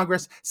front of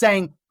Congress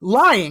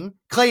lying,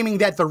 claiming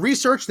that the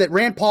research that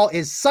Rand Paul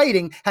is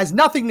citing has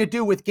nothing to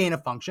do with gain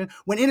of function,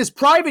 when in his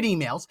private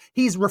emails,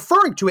 he's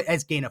referring to it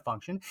as gain of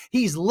function.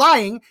 He's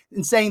lying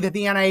and saying that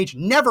the NIH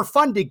never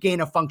funded gain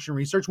of function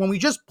research, when we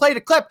just played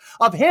a clip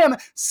of him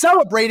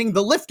celebrating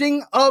the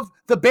lifting of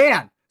the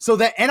ban so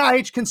that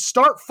NIH can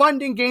start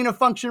funding gain of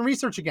function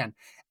research again.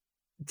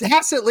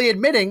 Tacitly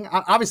admitting,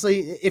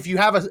 obviously, if you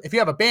have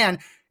a ban,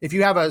 if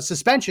you have a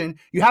suspension,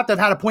 you have to have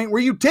had a point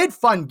where you did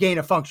fund gain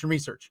of function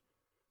research.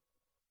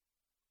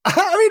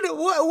 I mean,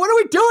 what are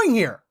we doing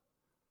here?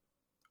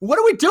 What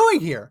are we doing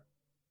here?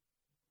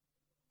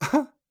 He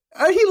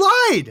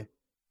lied.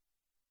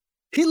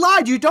 He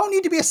lied. You don't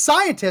need to be a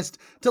scientist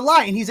to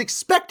lie. And he's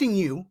expecting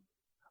you.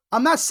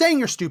 I'm not saying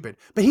you're stupid,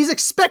 but he's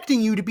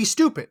expecting you to be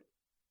stupid.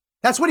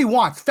 That's what he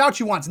wants.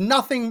 Fauci wants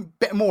nothing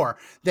more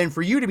than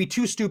for you to be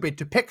too stupid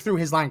to pick through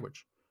his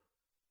language.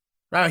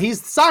 Right?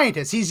 He's the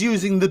scientist. He's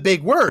using the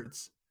big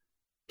words.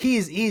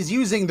 He's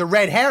using the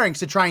red herrings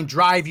to try and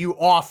drive you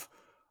off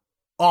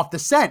the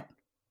scent.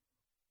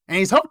 And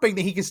he's hoping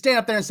that he can stand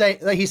up there and say,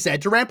 like he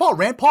said to Rand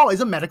Paul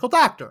is a medical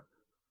doctor.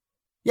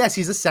 Yes,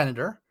 he's a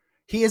senator.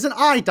 He is an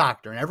eye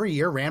doctor. And every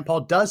year, Rand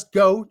Paul does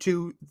go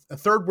to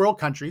third world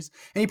countries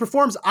and he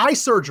performs eye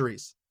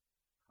surgeries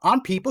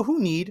on people who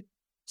need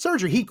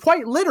surgery. He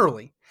quite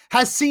literally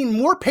has seen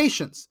more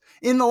patients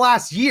in the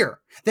last year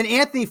than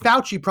Anthony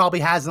Fauci probably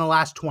has in the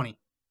last 20,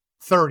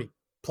 30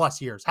 plus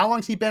years. How long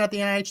has he been at the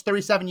NIH?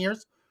 37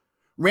 years?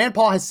 Rand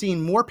Paul has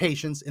seen more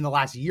patients in the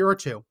last year or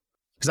two,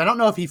 because I don't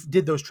know if he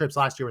did those trips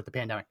last year with the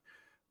pandemic,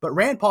 but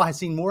Rand Paul has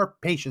seen more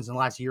patients in the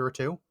last year or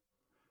two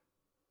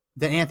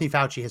than Anthony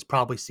Fauci has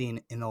probably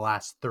seen in the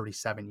last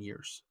 37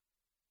 years.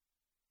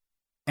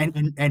 And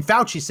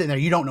Fauci's sitting there,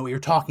 you don't know what you're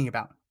talking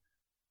about.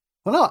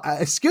 Well, no,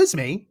 excuse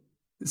me.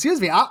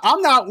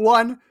 I'm not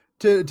one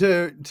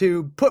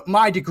to put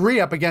my degree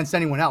up against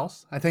anyone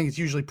else. I think it's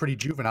usually pretty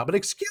juvenile, but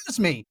excuse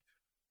me,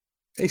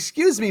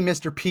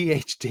 Mr.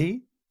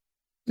 PhD,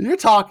 you're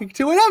talking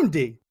to an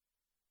MD.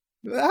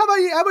 How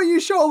about you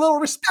show a little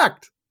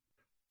respect?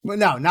 But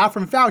no, not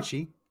from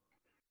Fauci.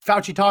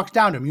 Fauci talks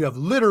down to him. You have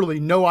literally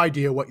no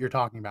idea what you're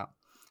talking about.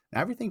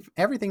 Now,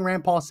 everything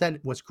Rand Paul said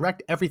was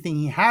correct. Everything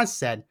he has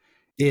said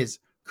is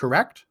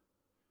correct.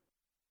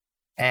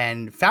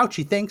 And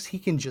Fauci thinks he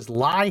can just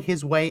lie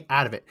his way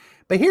out of it.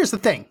 But here's the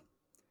thing.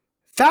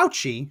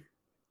 Fauci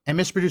and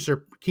Mr.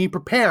 Producer, can you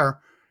prepare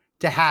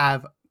to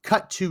have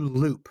cut to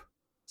loop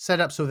set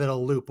up so that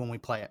it'll loop when we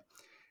play it?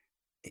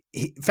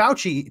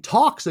 Fauci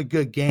talks a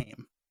good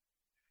game,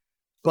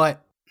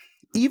 but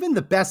even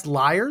the best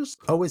liars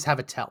always have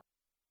a tell.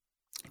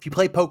 If you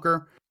play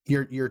poker,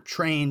 you're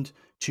trained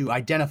to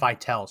identify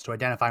tells, to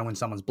identify when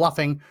someone's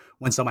bluffing,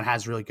 when someone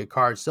has really good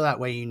cards, so that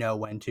way you know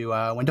when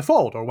to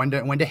fold or when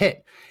to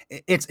hit.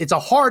 It's a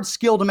hard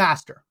skill to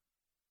master,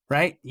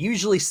 right?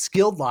 Usually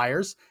skilled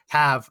liars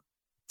have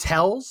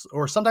tells,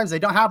 or sometimes they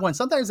don't have one.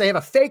 Sometimes they have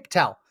a fake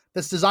tell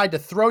that's designed to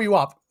throw you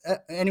off.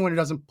 Anyone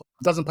who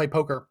doesn't play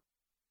poker,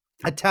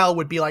 a tell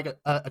would be like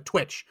a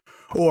twitch,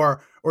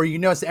 or you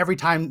notice every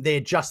time they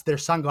adjust their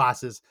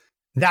sunglasses,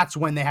 that's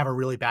when they have a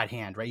really bad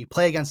hand, right? You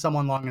play against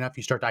someone long enough,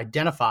 you start to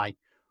identify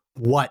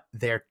what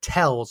their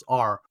tells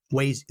are,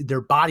 ways, their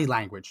body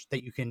language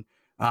that you can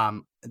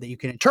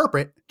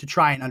interpret to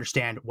try and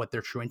understand what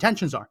their true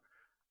intentions are.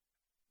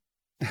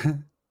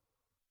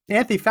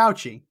 Anthony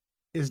Fauci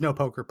is no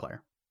poker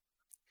player.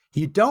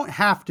 You don't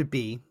have to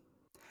be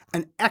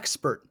an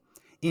expert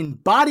in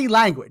body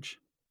language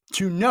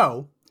to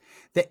know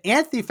that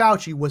Anthony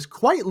Fauci was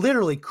quite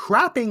literally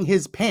crapping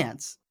his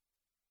pants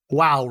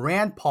while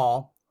Rand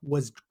Paul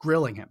was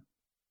grilling him.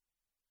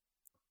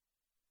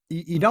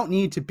 You don't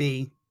need to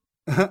be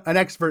an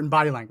expert in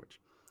body language.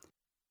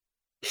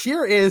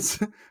 Here is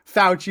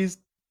Fauci's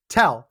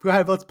tell. Go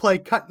ahead, let's play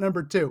cut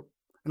number 2,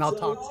 and I'll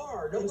talk.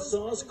 It's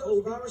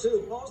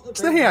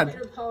the hand.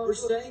 We're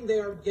saying they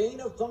are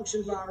gain of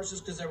function viruses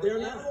because they're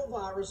animal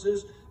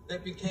viruses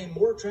that became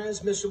more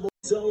transmissible.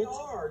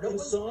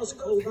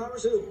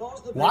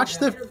 Watch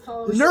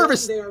the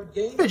nervous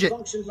fidget.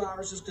 Function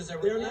viruses because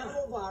they're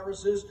animal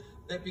viruses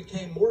that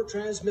became more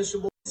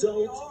transmissible.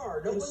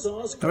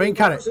 We can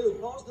cut it.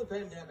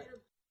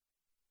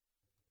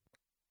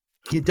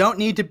 You don't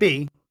need to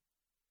be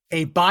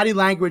a body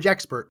language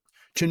expert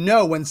to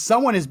know when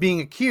someone is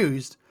being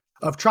accused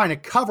of trying to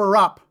cover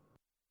up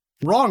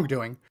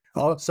wrongdoing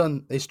All of a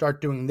sudden, they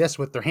start doing this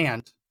with their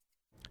hands.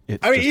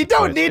 It's I mean, you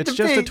don't need it's to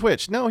just be. a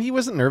twitch. No, he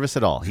wasn't nervous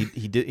at all.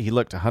 He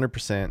looked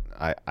 100%.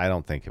 I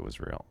don't think it was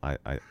real.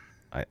 I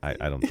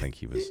don't think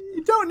he was.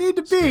 You don't need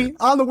to be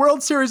on the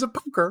World Series of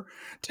Poker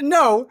to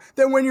know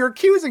that when you're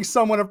accusing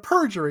someone of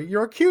perjury,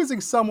 you're accusing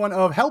someone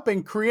of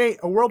helping create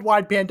a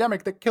worldwide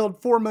pandemic that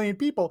killed 4 million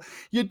people.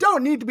 You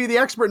don't need to be the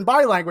expert in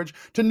body language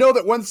to know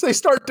that once they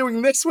start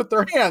doing this with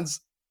their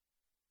hands,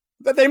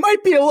 that they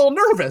might be a little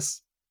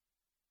nervous.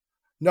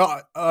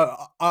 No,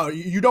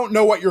 you don't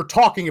know what you're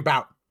talking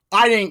about.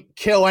 I didn't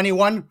kill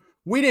anyone.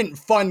 We didn't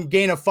fund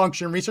gain of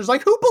function research.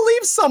 Like, who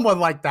believes someone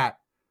like that?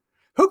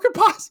 Who could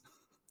possibly?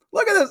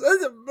 Look at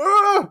this.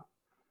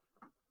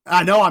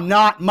 I know I'm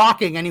not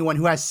mocking anyone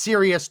who has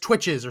serious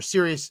twitches or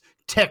serious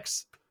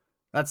tics.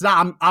 That's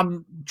not,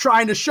 I'm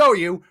trying to show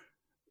you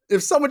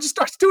if someone just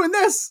starts doing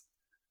this,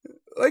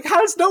 like,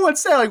 how does no one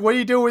say, like, what do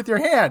you do with your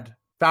hand?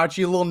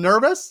 Fauci a little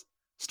nervous?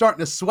 Starting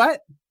to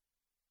sweat?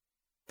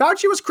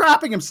 Fauci was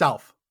crapping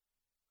himself.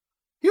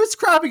 He was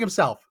crapping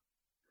himself.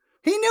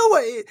 He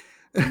knew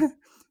what,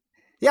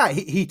 yeah,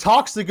 he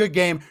talks the good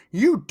game.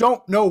 You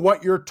don't know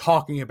what you're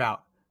talking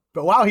about.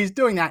 But while he's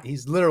doing that,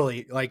 he's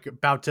literally like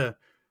about to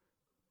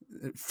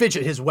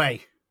fidget his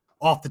way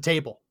off the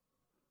table.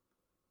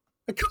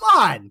 Come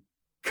on.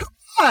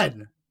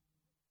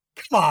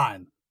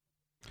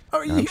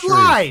 Oh, I'm sure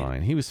lied. he was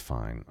fine. He was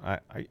fine.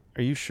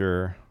 Are you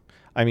sure?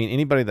 I mean,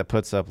 anybody that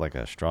puts up like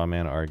a straw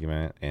man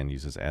argument and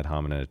uses ad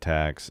hominem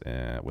attacks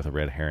with a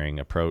red herring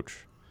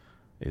approach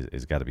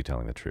is got to be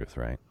telling the truth,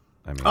 right?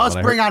 I mean, let's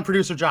bring on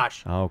producer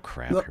Josh. Oh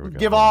crap! Here we go.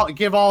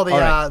 Give all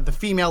the the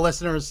female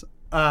listeners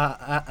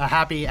a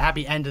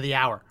happy end of the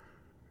hour.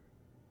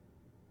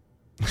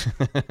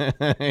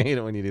 I hate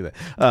it when you do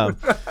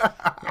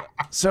that.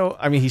 So,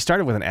 I mean, he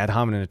started with an ad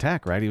hominem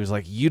attack, right? He was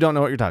like, "You don't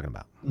know what you're talking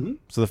about." Mm-hmm.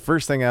 So the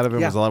first thing out of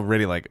him was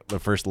already like the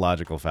first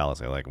logical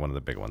fallacy, like one of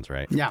the big ones,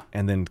 right? Yeah.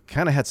 And then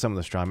kind of had some of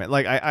the straw man.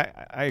 Like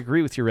I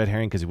agree with your red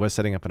herring because he was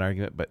setting up an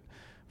argument, but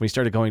when he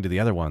started going to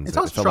the other ones, it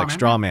felt like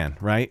straw man,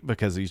 right?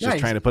 Because he's just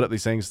trying to put up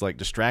these things like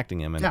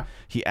distracting him, and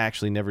he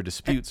actually never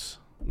disputes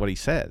what he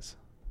says.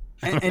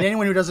 And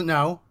anyone who doesn't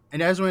know,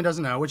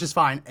 which is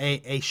fine,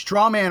 a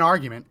straw man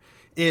argument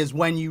is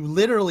when you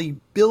literally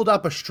build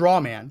up a straw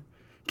man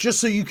just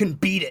so you can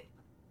beat it,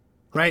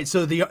 right?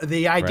 So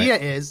the idea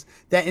is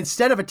that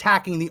instead of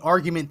attacking the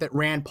argument that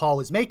Rand Paul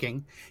is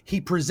making,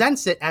 he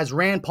presents it as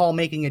Rand Paul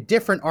making a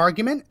different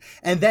argument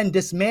and then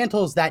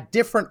dismantles that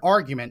different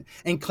argument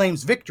and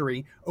claims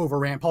victory over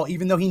Rand Paul,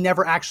 even though he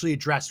never actually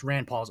addressed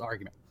Rand Paul's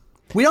argument.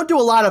 We don't do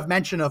a lot of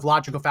mention of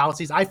logical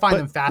fallacies. I find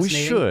them fascinating.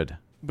 We should,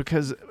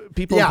 because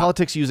people in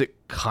politics use it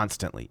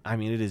constantly. I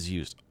mean, it is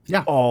used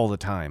all the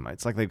time.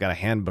 It's like they've got a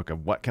handbook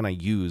of what can I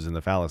use in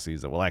the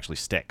fallacies that will actually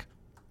stick.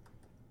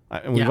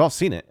 And we've all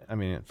seen it. I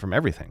mean, from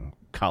everything,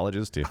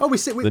 colleges to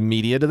the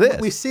media to this.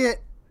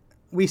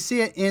 We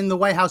see it in the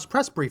White House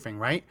press briefing,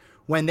 right?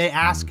 When they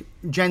ask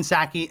Jen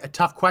Psaki a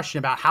tough question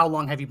about how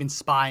long have you been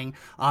spying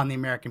on the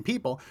American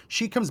people,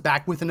 she comes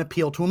back with an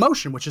appeal to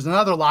emotion, which is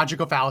another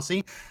logical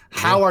fallacy.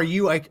 How are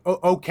you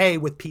okay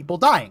with people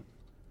dying?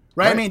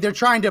 Right? I mean, they're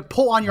trying to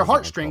pull on your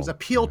heartstrings,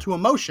 appeal to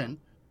emotion,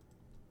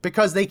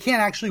 because they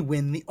can't actually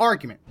win the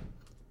argument.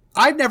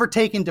 I've never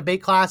taken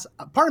debate class.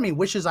 Part of me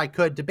wishes I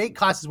could. Debate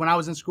classes when I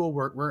was in school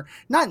were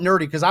not nerdy,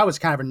 because I was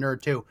kind of a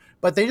nerd too,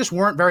 but they just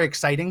weren't very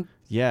exciting.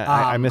 Yeah,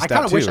 I missed out too. I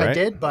kind of wish right? I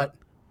did, but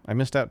I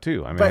missed out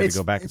too. I mean, I had to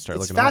go back and start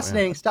looking at it. It's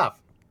fascinating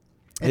stuff.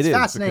 It's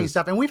fascinating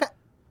stuff. And we've I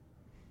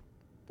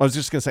was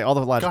just going to say, all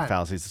the logic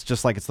fallacies, it's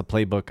just like it's the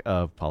playbook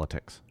of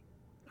politics.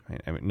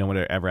 I mean, no one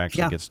ever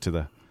actually gets to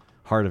the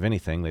heart of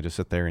anything. They just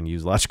sit there and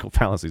use logical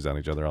fallacies on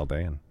each other all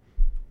day, and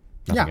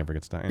nothing ever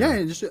gets done.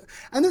 Yeah,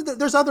 and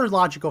there's other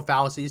logical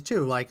fallacies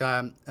too, like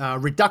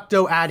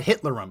reducto ad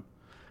Hitlerum.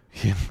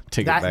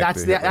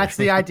 That's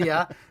the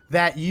idea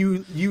that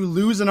you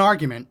lose an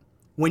argument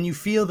when you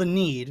feel the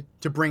need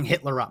to bring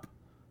Hitler up.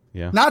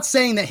 Yeah. Not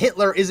saying that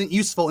Hitler isn't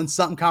useful in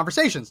some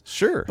conversations.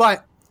 Sure.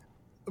 But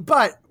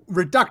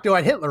reducto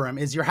ad Hitlerum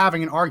is you're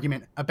having an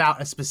argument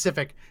about a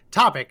specific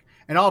topic,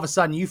 and all of a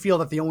sudden you feel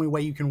that the only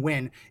way you can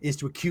win is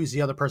to accuse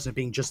the other person of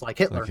being just like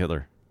Hitler.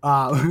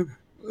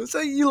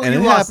 So you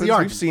lost the argument.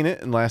 We've seen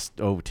it in the last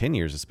 10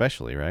 years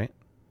especially, right?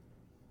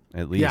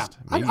 At least. Yeah.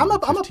 I'm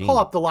going to pull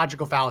up the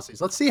logical fallacies.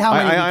 Let's see how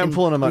many I'm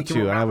pulling them up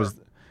too. And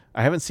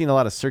I haven't seen a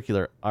lot of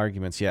circular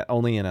arguments yet,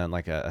 only in a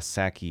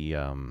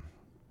Psaki,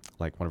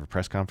 like one of her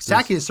press conferences.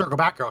 Psaki is circle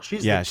back girl.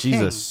 She's the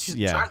king. She's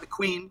the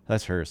queen.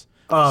 That's hers.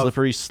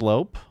 Slippery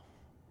slope.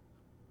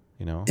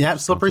 Yeah,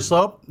 slippery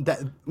slope.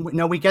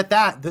 We get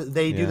that.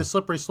 They do the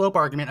slippery slope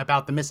argument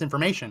about the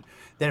misinformation,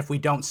 that if we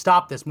don't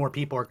stop this, more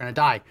people are going to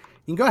die.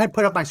 You can go ahead and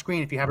put up my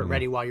screen if you have it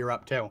ready while you're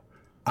up too.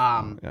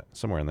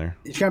 Somewhere in there.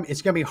 It's going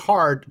to be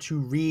hard to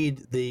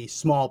read the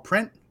small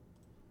print.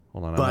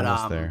 Hold on, I'm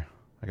almost there.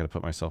 I got to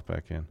put myself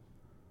back in.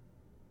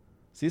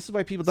 See, this is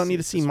why people don't need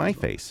to see my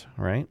face,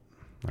 right?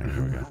 All right,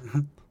 here we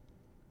go.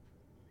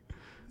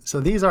 So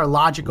these are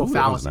logical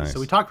fallacies. Nice. So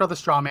we talked about the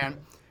straw man.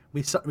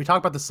 We talked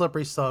about the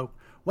slippery slope.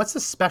 What's the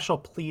special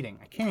pleading?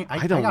 I can't.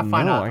 I don't gotta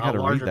find know. I a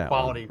gotta larger read that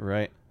quality. one.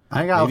 Right.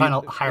 I gotta Maybe-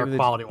 find a higher maybe they-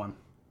 quality one.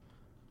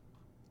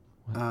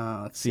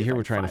 Let's See, if here I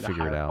we're can trying to find a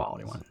figure it higher out.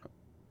 quality one.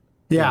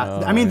 Yeah,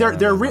 I mean,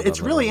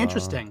 it's really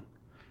interesting.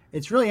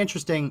 It's really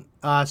interesting.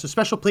 So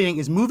special pleading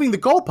is moving the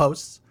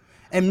goalposts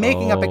and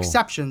making up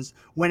exceptions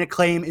when a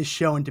claim is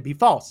shown to be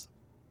false.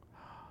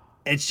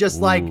 It's just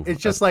like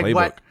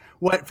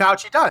what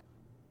Fauci does.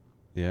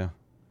 Yeah.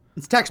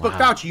 It's textbook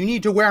Fauci. You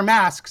need to wear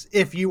masks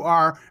if you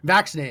are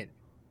vaccinated.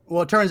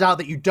 Well, it turns out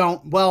that you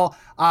don't. Well,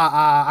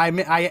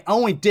 I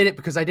only did it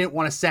because I didn't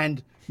want to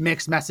send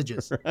mixed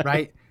messages,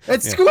 right?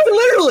 It's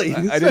literally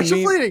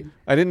special pleading.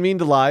 I didn't mean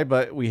to lie,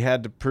 but we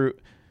had to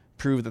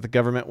prove that the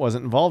government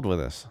wasn't involved with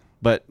us.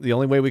 But the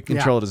only way we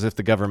control it is if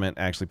the government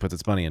actually puts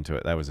its money into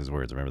it. That was his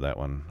words. Remember that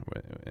one?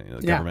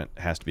 The government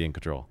has to be in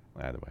control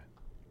either way.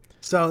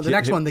 So the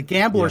next one, the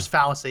gambler's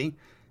fallacy,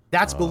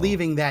 that's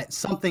believing that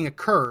something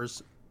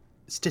occurs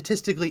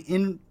statistically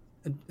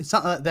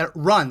that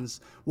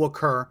runs will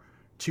occur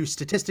to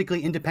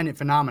statistically independent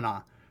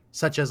phenomena,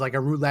 such as like a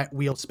roulette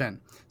wheel spin.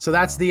 So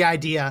that's the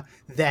idea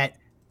that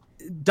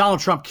Donald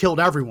Trump killed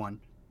everyone,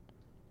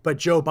 but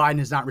Joe Biden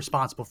is not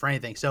responsible for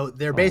anything. So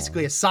they're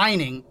basically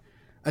assigning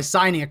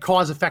a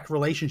cause-effect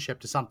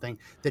relationship to something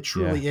that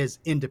truly is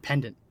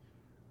independent.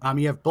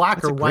 You have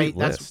black or white.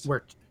 That's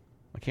where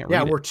I can't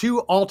read where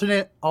two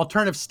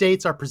alternative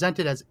states are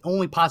presented as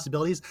only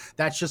possibilities.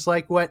 That's just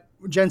like what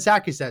Jen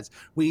Psaki says.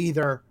 We're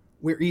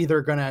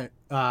either going to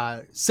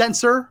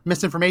censor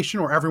misinformation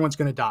or everyone's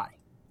going to die.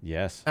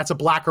 Yes. That's a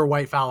black or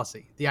white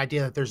fallacy. The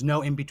idea that there's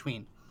no in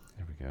between.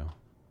 There we go.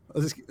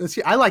 Let's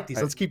see. I like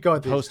these. Let's keep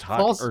going. Post hoc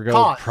False or go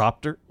cause.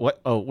 propter. What?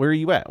 Oh, where are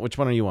you at? Which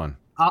one are you on?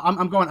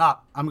 I'm going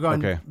up. I'm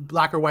going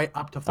black or white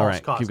up to false All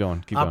right, cause. keep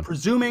going. Keep going.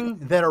 Presuming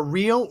that a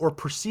real or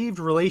perceived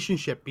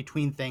relationship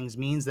between things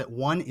means that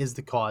one is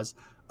the cause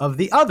of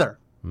the other.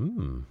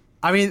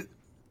 I mean,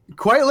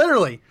 quite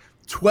literally,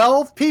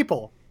 12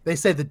 people. They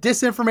say the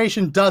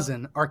disinformation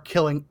dozen are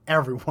killing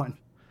everyone.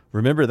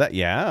 Remember that?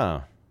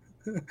 Yeah.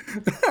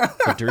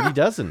 A dirty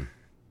dozen.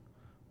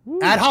 Woo.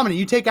 Ad hominem.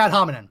 You take ad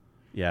hominem.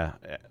 Yeah.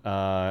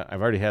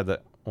 I've already had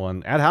that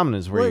one. Ad hominem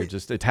is where you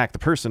just attack the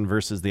person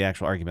versus the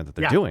actual argument that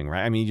they're doing,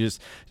 right? I mean, you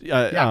just,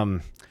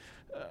 what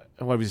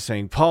was he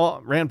saying?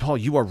 Rand Paul,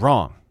 you are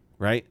wrong,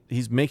 right?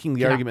 He's making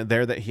the argument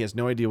there that he has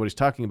no idea what he's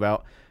talking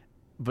about,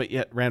 but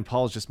yet Rand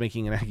Paul is just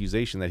making an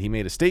accusation that he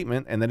made a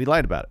statement and that he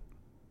lied about it.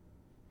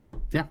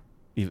 Yeah.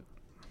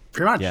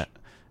 Pretty much. Yeah.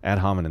 Ad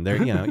hominem.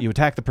 There, you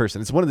attack the person.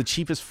 It's one of the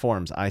cheapest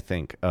forms, I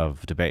think,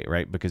 of debate,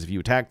 right? Because if you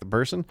attack the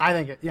person, I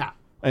think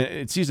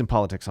it's used in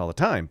politics all the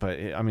time. But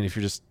I mean, if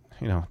you're just,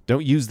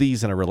 don't use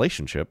these in a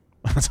relationship.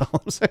 That's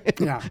all I'm saying.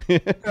 Yeah.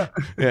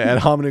 Ad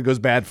hominem goes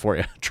bad for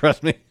you.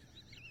 Trust me.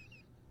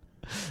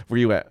 Where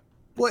you at?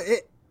 Well,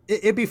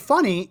 it'd be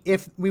funny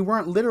if we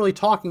weren't literally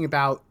talking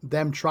about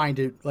them trying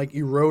to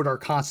erode our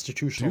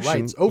constitutional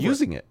rights over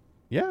using it.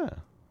 Yeah.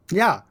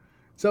 Yeah.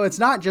 So it's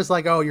not just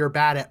like, oh, you're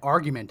bad at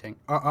arguing.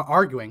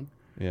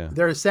 Yeah.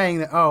 They're saying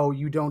that, oh,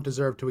 you don't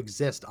deserve to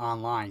exist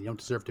online. You don't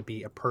deserve to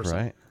be a person.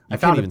 Right. I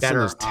found can't it better.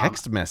 Send those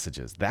text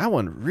messages. That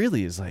one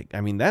really is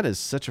that is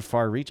such a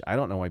far reach. I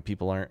don't know why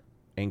people aren't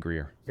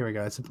angrier. Here we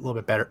go. It's a little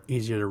bit better,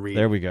 easier to read.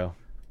 There we go.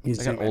 I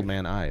got old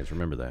man eyes.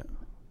 Remember that.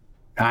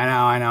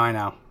 I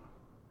know.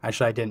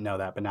 Actually, I didn't know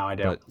that, but now I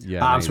do. But,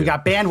 yeah, so we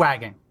got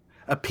bandwagon.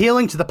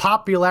 Appealing to the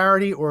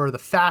popularity or the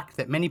fact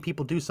that many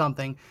people do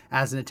something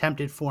as an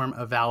attempted form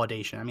of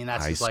validation. I mean,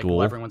 that's just like,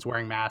 well, everyone's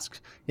wearing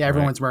masks. Yeah,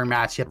 everyone's wearing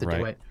masks. You have to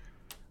do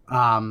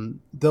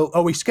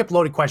it. We skipped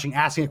loaded question.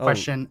 Asking a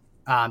question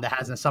that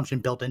has an assumption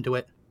built into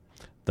it.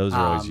 Those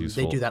are always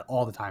useful. They do that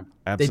all the time.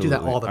 Absolutely. They do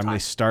that all the time. I mean, they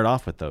start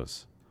off with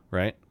those,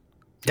 right?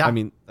 Yeah. I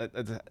mean,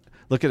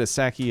 look at a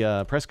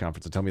Psaki press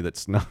conference and tell me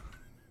that's not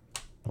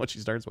what she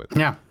starts with.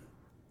 Yeah.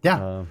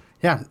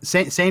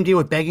 Same deal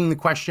with begging the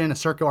question, a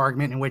circular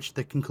argument in which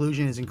the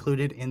conclusion is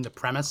included in the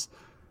premise.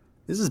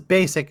 This is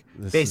basic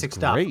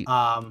stuff. They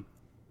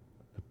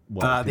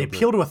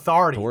appeal to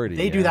authority.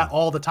 They do that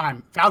all the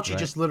time. Fauci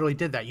just literally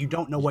did that. You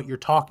don't know what you're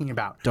talking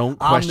about. Don't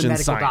question I'm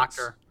the medical science.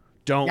 Doctor.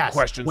 Don't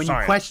question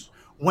science.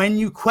 When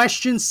you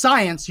question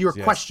science, you're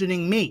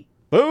questioning me.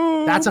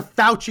 Boom. That's a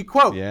Fauci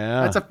quote.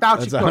 Yeah. That's a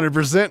Fauci quote.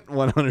 100%,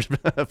 100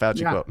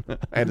 Fauci quote.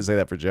 I had to say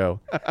that for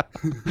Joe.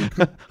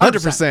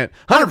 100%.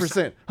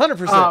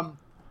 100%.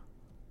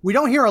 We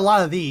don't hear a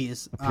lot of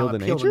these.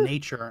 Appeal to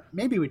nature?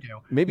 Maybe we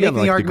do. Maybe on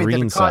the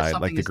green side,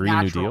 like the Green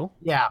New Deal.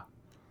 Yeah.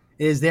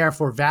 It is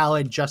therefore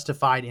valid,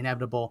 justified,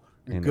 inevitable,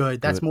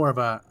 good. That's more of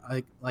a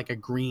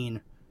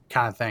green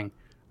kind of thing.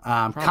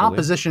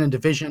 Composition and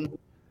division.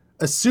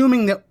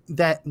 Assuming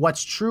that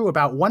what's true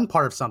about one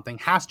part of something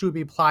has to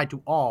be applied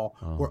to all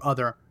or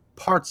other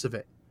parts of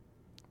it.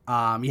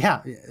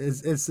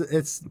 It's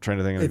I'm trying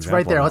to think of it's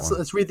right there.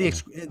 Let's read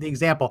the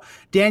example.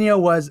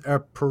 Daniel was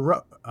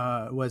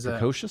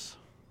precocious.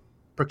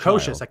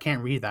 Precocious. child. I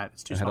can't read that.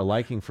 It's too It small. had a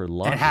liking for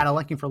logic. And had a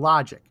liking for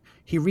logic.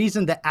 He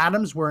reasoned that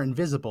atoms were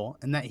invisible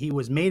and that he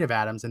was made of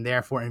atoms and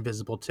therefore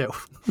invisible too.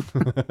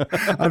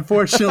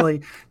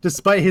 Unfortunately,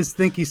 despite his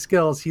thinky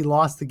skills, he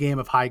lost the game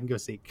of hide and go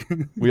seek.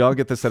 We all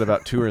get this at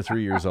about 2 or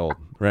 3 years old,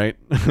 right?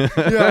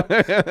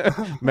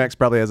 Yeah. Max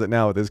probably has it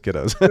now with his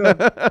kiddos.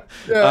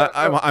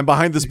 I'm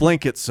behind this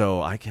blanket,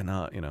 so I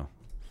cannot,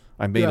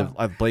 I'm made of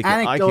a blanket.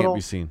 I can't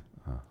be seen.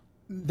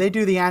 They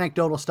do the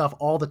anecdotal stuff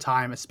all the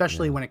time,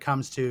 especially when it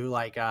comes to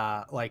like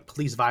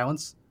police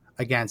violence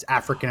against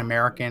African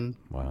American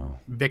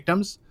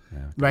victims. Yeah,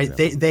 right?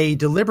 Exactly. They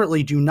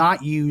deliberately do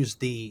not use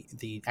the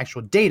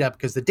actual data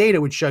because the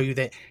data would show you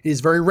that it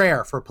is very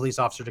rare for a police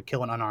officer to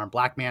kill an unarmed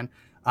black man.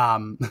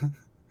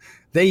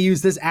 They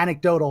use this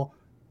anecdotal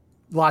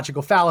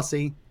logical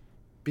fallacy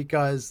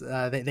because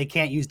they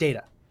can't use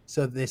data.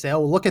 So they say,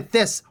 oh, look at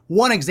this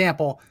one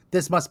example.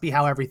 This must be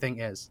how everything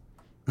is.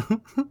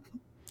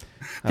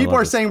 People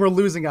are saying we're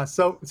losing us,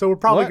 so we're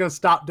probably going to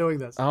stop doing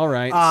this. All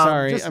right,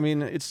 sorry.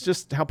 It's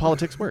just how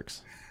politics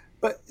works.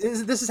 But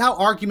this is how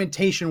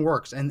argumentation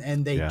works,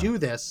 and they do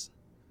this.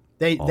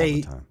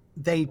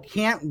 They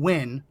can't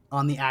win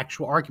on the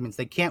actual arguments.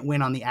 They can't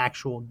win on the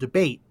actual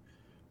debate.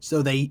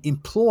 So they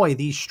employ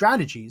these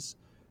strategies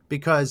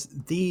because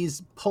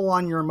these pull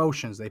on your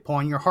emotions. They pull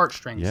on your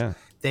heartstrings. Yeah.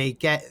 They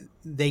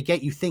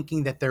get you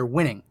thinking that they're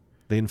winning.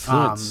 They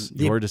influence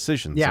your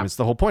decisions. Yeah. It's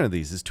the whole point of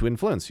these is to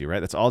influence you, right?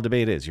 That's all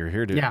debate is. You're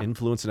here to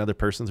influence another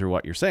person through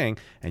what you're saying,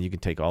 and you can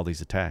take all these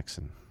attacks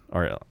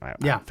or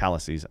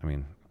fallacies.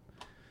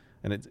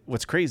 And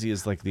what's crazy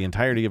is like the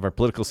entirety of our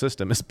political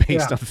system is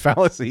based on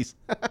fallacies.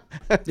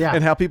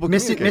 And how people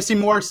communicate. Missy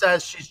Moore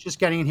says she's just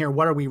getting in here.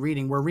 What are we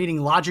reading? We're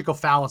reading logical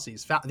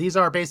fallacies. These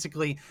are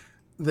basically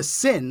the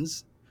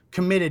sins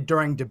committed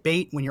during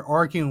debate when you're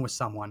arguing with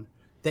someone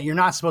that you're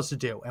not supposed to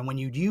do. And when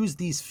you use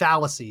these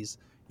fallacies,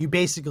 you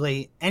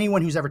basically,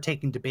 anyone who's ever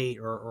taken debate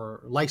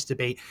or likes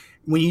debate,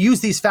 when you use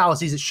these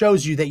fallacies, it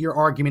shows you that your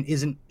argument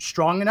isn't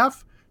strong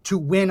enough to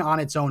win on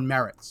its own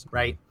merits,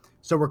 right?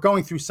 So we're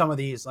going through some of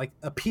these, like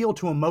appeal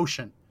to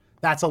emotion.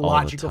 That's a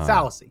logical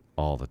fallacy.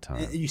 All the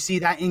time. You see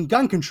that in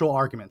gun control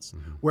arguments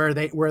where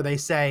they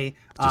say,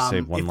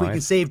 if we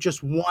can save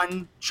just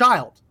one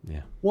child.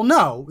 Yeah. Well,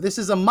 no, this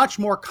is a much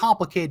more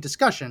complicated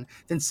discussion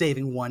than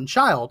saving one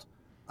child.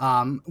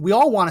 We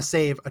all want to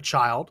save a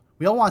child.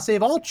 We all want to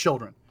save all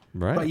children.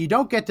 Right. But you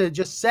don't get to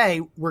just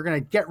say we're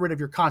going to get rid of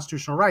your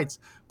constitutional rights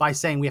by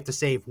saying we have to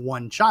save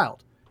one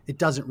child. It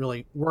doesn't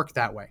really work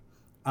that way.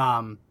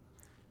 I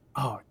don't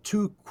even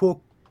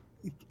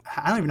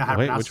know how to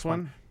pronounce which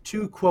one?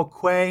 Tu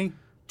quoque.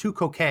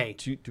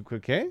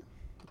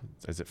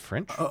 Is it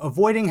French?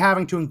 Avoiding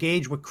having to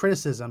engage with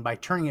criticism by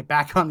turning it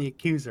back on the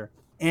accuser.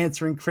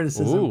 Answering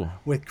criticism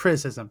with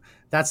criticism.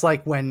 That's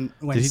like when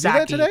Did he Psaki, do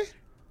that today?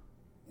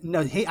 No,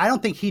 I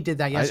don't think he did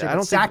that yesterday.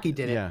 Psaki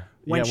did it.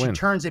 When she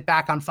turns it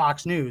back on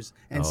Fox News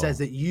and says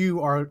that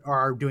you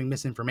are doing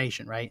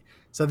misinformation, right?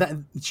 So that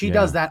she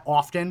does that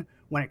often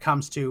when it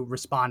comes to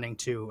responding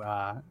to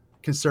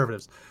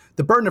conservatives.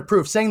 The burden of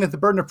proof, saying that the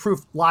burden of proof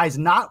lies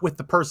not with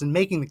the person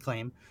making the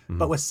claim,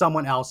 but with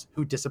someone else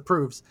who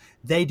disapproves.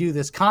 They do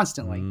this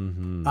constantly.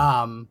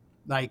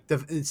 Like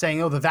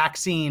saying, the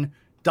vaccine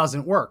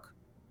doesn't work.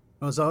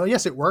 So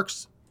yes, it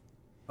works.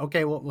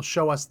 Okay, well, we'll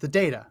show us the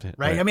data,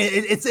 right? I mean,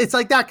 it's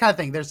like that kind of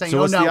thing. They're saying,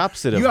 so the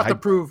opposite you have to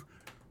prove.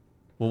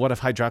 Well, what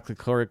if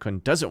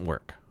hydroxychloroquine doesn't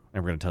work?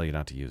 And we're going to tell you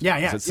not to use it.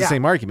 Yeah. It's the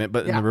same argument,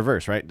 but in the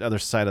reverse, right? The other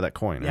side of that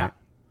coin, right?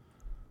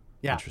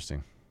 Yeah.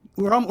 Interesting.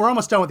 We're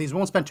almost done with these. We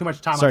won't spend too much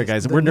time on Sorry,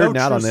 guys. We're nerding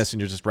out on this,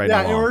 and you're just writing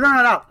along. Yeah, we're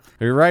nerding out.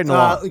 You're writing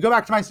along. Go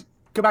back to my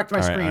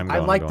screen. I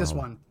like this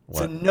one.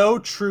 It's a no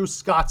true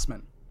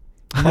Scotsman.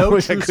 No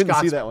true Scotsman. I couldn't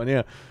see that one,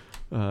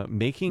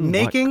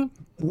 Making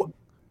what?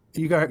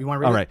 You want to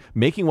read All right.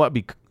 Making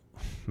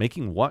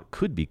what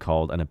could be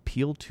called an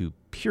appeal to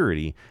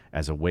purity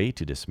as a way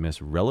to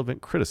dismiss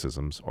relevant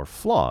criticisms or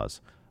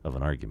flaws of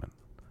an argument.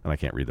 And I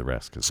can't read the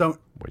rest because I'm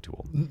way too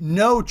old.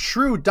 No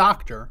true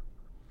doctor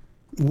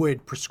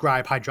would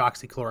prescribe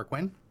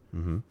hydroxychloroquine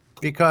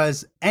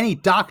because any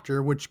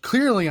doctor would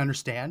clearly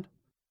understand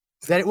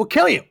that it will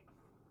kill you.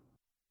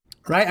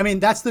 Right? I mean,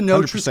 that's the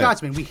no 100%. True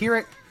Scotsman. We hear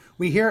it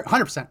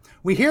 100%.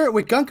 We hear it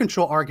with gun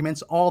control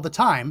arguments all the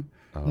time.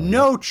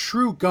 No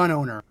true gun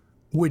owner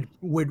would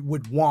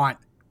want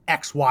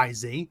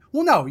XYZ.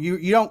 Well, no,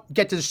 you don't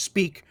get to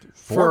speak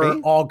for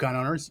all gun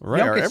owners. Right,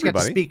 you don't get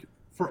to speak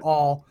for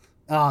all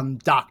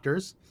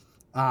doctors.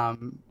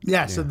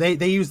 So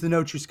they use the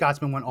no true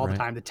Scotsman one all the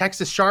time. The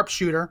Texas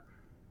sharpshooter,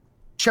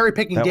 cherry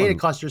picking data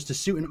clusters to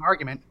suit an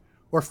argument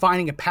or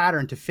finding a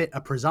pattern to fit a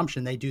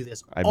presumption. They do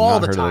this all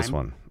the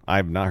time.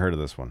 I've not heard of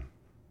this one.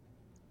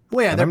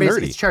 Well, yeah, they're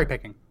basically it's cherry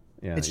picking.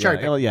 Yeah, it's cherry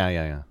picking. Oh,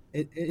 yeah.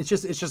 It's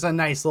just a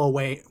nice little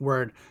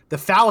word. The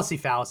fallacy,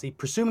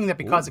 presuming that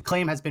because a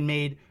claim has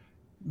been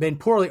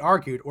poorly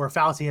argued or a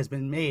fallacy has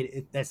been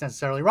made, that's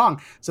necessarily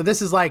wrong. So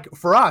this is like,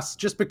 for us,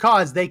 just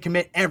because they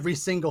commit every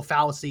single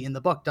fallacy in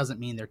the book doesn't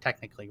mean they're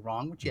technically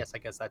wrong, which, yes, I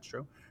guess that's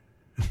true.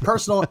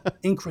 Personal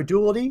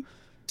incredulity,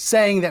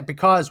 saying that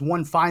because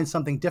one finds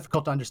something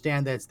difficult to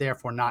understand that it's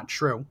therefore not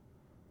true.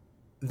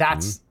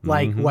 That's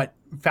like what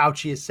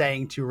Fauci is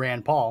saying to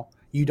Rand Paul.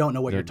 You don't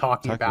know what you're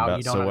talking about.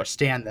 You don't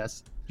understand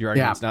this. Your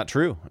argument's not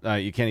true.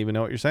 You can't even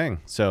know what you're saying.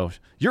 So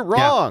you're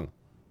wrong.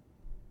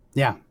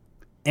 Yeah.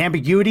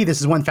 Ambiguity.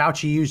 This is one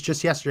Fauci used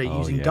just yesterday,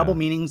 using double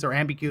meanings or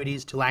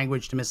ambiguities to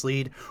language to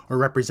mislead or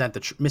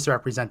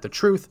misrepresent the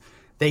truth.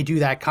 They do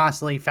that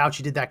constantly.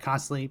 Fauci did that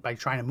constantly by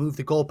trying to move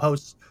the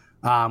goalposts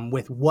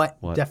with what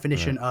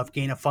definition of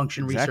gain of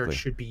function research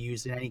should be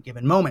used in any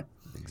given moment.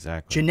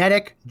 Exactly.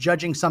 Genetic,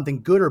 judging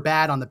something good or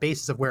bad on the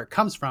basis of where it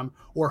comes from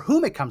or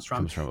whom it comes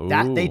from.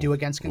 That they do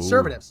against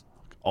conservatives.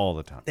 All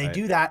the time. They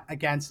do that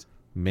against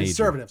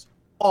conservatives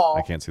all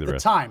the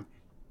time.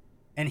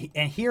 And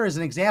here is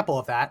an example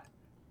of that.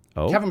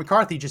 Kevin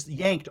McCarthy just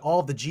yanked all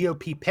of the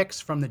GOP picks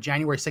from the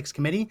January 6th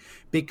committee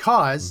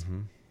because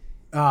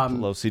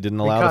Pelosi didn't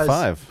allow the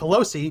 5.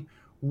 Pelosi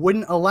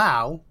wouldn't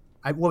allow,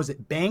 what was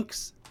it,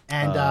 Banks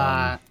and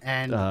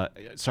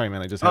sorry,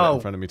 man, I just had it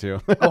in front of me too.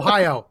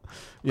 Ohio.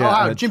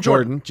 Jim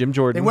Jordan. Jim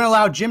Jordan. They wouldn't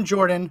allow Jim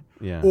Jordan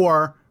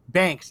or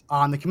Banks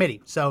on the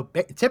committee. So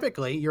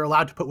typically, you're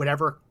allowed to put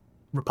whatever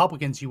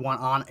Republicans you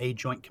want on a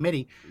joint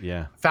committee.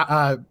 Yeah.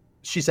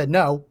 She said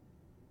no.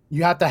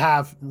 You have to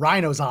have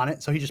rhinos on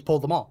it, so he just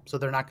pulled them all. So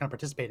they're not going to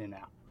participate in it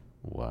now.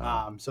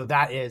 Wow. So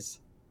that is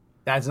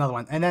another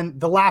one. And then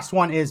the last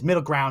one is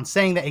middle ground,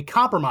 saying that a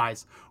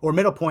compromise or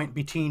middle point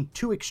between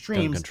two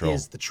extremes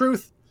is the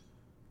truth.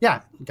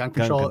 Yeah, gun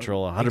control. Gun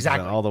control,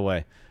 100% all the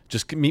way.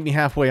 Just meet me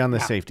halfway on the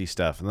safety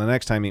stuff, and the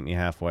next time meet me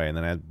halfway. And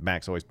then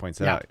Max always points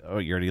it out. Oh,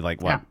 you're already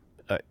like what?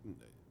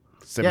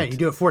 You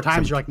do it 4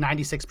 times. You're like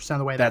 96% of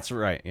the way there. That's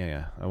right.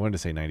 Yeah. I wanted to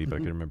say 90, but I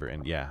couldn't remember.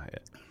 And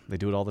they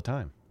do it all the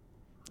time.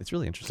 It's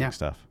really interesting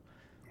stuff.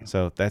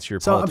 So that's your.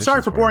 So I'm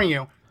sorry for boring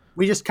you.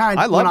 We just kind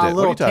of went on a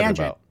little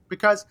tangent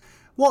because,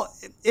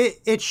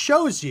 it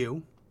shows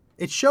you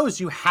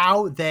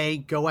how they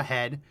go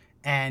ahead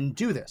and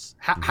do this,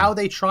 how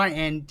they try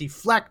and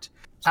deflect.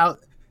 How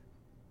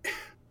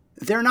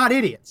they're not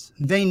idiots.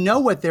 They know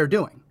what they're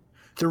doing.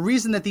 The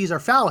reason that these are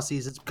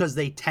fallacies is because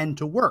they tend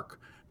to work.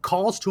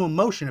 Calls to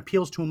emotion,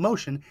 appeals to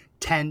emotion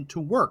tend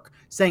to work.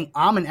 Saying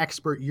I'm an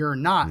expert, you're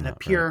not, an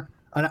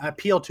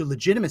appeal to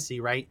legitimacy,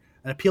 right?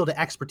 An appeal to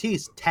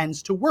expertise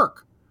tends to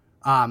work.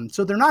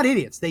 So they're not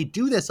idiots. They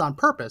do this on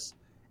purpose,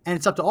 and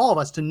it's up to all of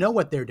us to know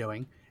what they're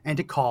doing and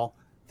to call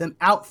them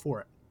out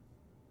for it.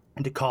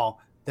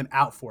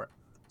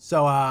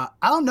 So I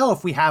don't know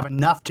if we have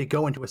enough to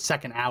go into a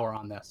second hour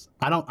on this.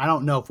 I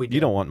don't know if we do.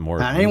 You don't want more.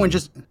 Anyone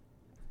just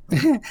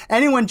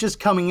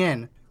coming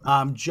in.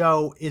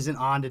 Joe isn't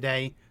on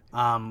today.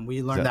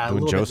 We learned that a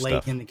little bit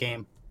late in the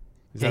game.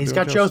 He's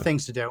got Joe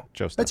things to do.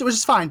 Which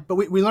is fine, but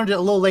we learned it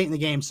a little late in the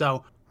game,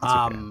 so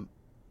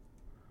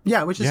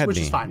which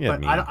is fine.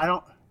 But I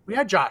don't. We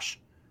had Josh,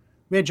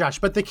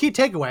 but the key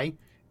takeaway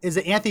is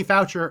that Anthony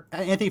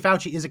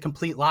Fauci is a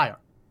complete liar.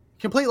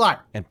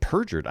 And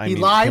perjured. He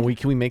lied.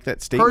 Can we make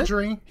that statement?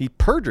 Perjury. He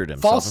perjured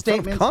himself. False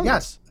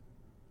statements.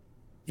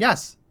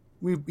 Yes.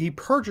 He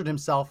perjured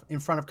himself in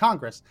front of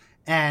Congress.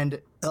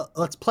 And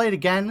let's play it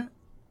again.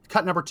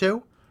 Cut number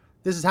 2.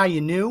 This is how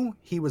you knew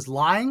he was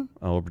lying.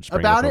 Oh, we're just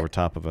bringing it over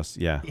top of us.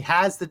 Yeah. He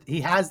has the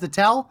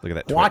tell. Look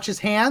at that. Watch his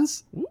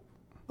hands.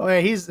 Oh, yeah,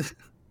 he's.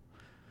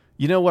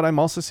 You know what I'm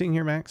also seeing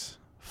here, Max?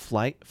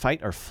 Fight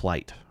or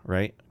flight,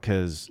 right?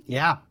 Because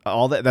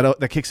all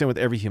that kicks in with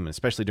every human,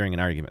 especially during an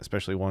argument,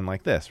 especially one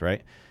like this,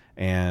 right?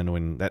 And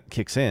when that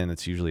kicks in,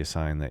 it's usually a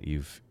sign that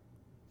you've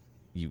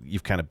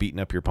kind of beaten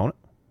up your opponent,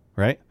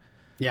 right?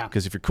 Yeah.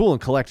 Because if you're cool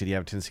and collected, you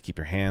have a tendency to keep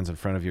your hands in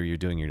front of you. You're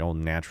doing your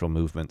own natural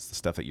movements, the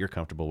stuff that you're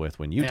comfortable with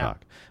when you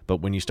talk. But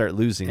when you start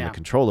losing the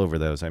control over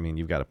those, I mean,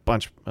 you've got a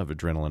bunch of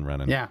adrenaline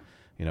running. Yeah.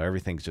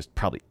 Everything's just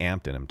probably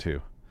amped in him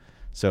too.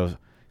 So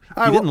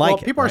he didn't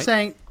like it.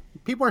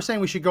 People are saying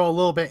we should go a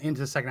little bit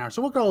into the second hour.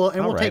 So we'll go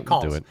and we'll take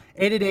calls. We'll do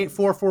it.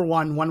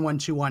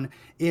 888-441-1121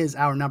 is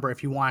our number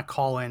if you want to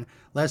call in.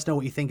 Let us know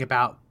what you think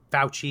about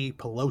Fauci,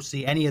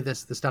 Pelosi, any of the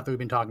stuff that we've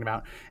been talking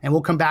about. And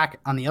we'll come back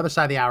on the other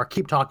side of the hour,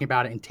 keep talking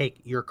about it, and take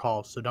your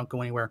calls. So don't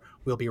go anywhere.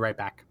 We'll be right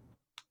back.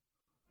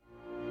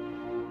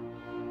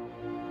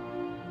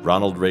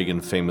 Ronald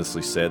Reagan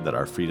famously said that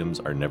our freedoms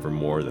are never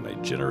more than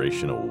a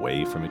generation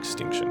away from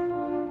extinction.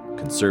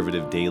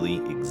 Conservative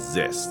Daily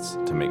exists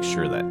to make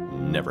sure that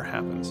never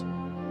happens.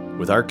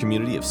 With our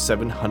community of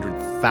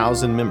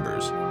 700,000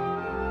 members,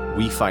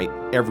 we fight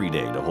every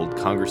day to hold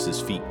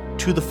Congress's feet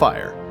to the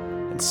fire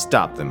and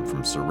stop them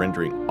from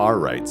surrendering our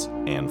rights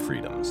and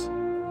freedoms.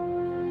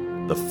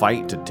 The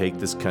fight to take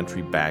this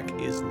country back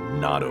is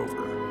not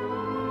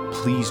over.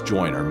 Please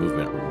join our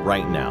movement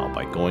right now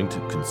by going to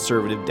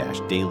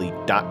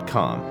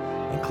conservative-daily.com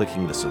and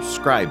clicking the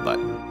subscribe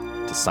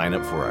button to sign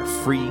up for our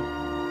free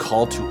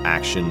call to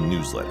action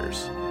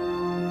newsletters.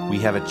 We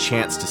have a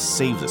chance to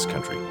save this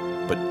country,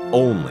 but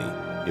only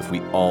if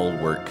we all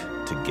work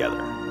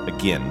together.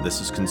 Again,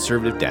 this is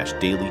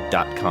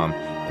conservative-daily.com,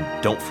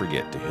 and don't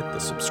forget to hit the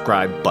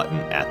subscribe button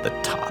at the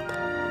top.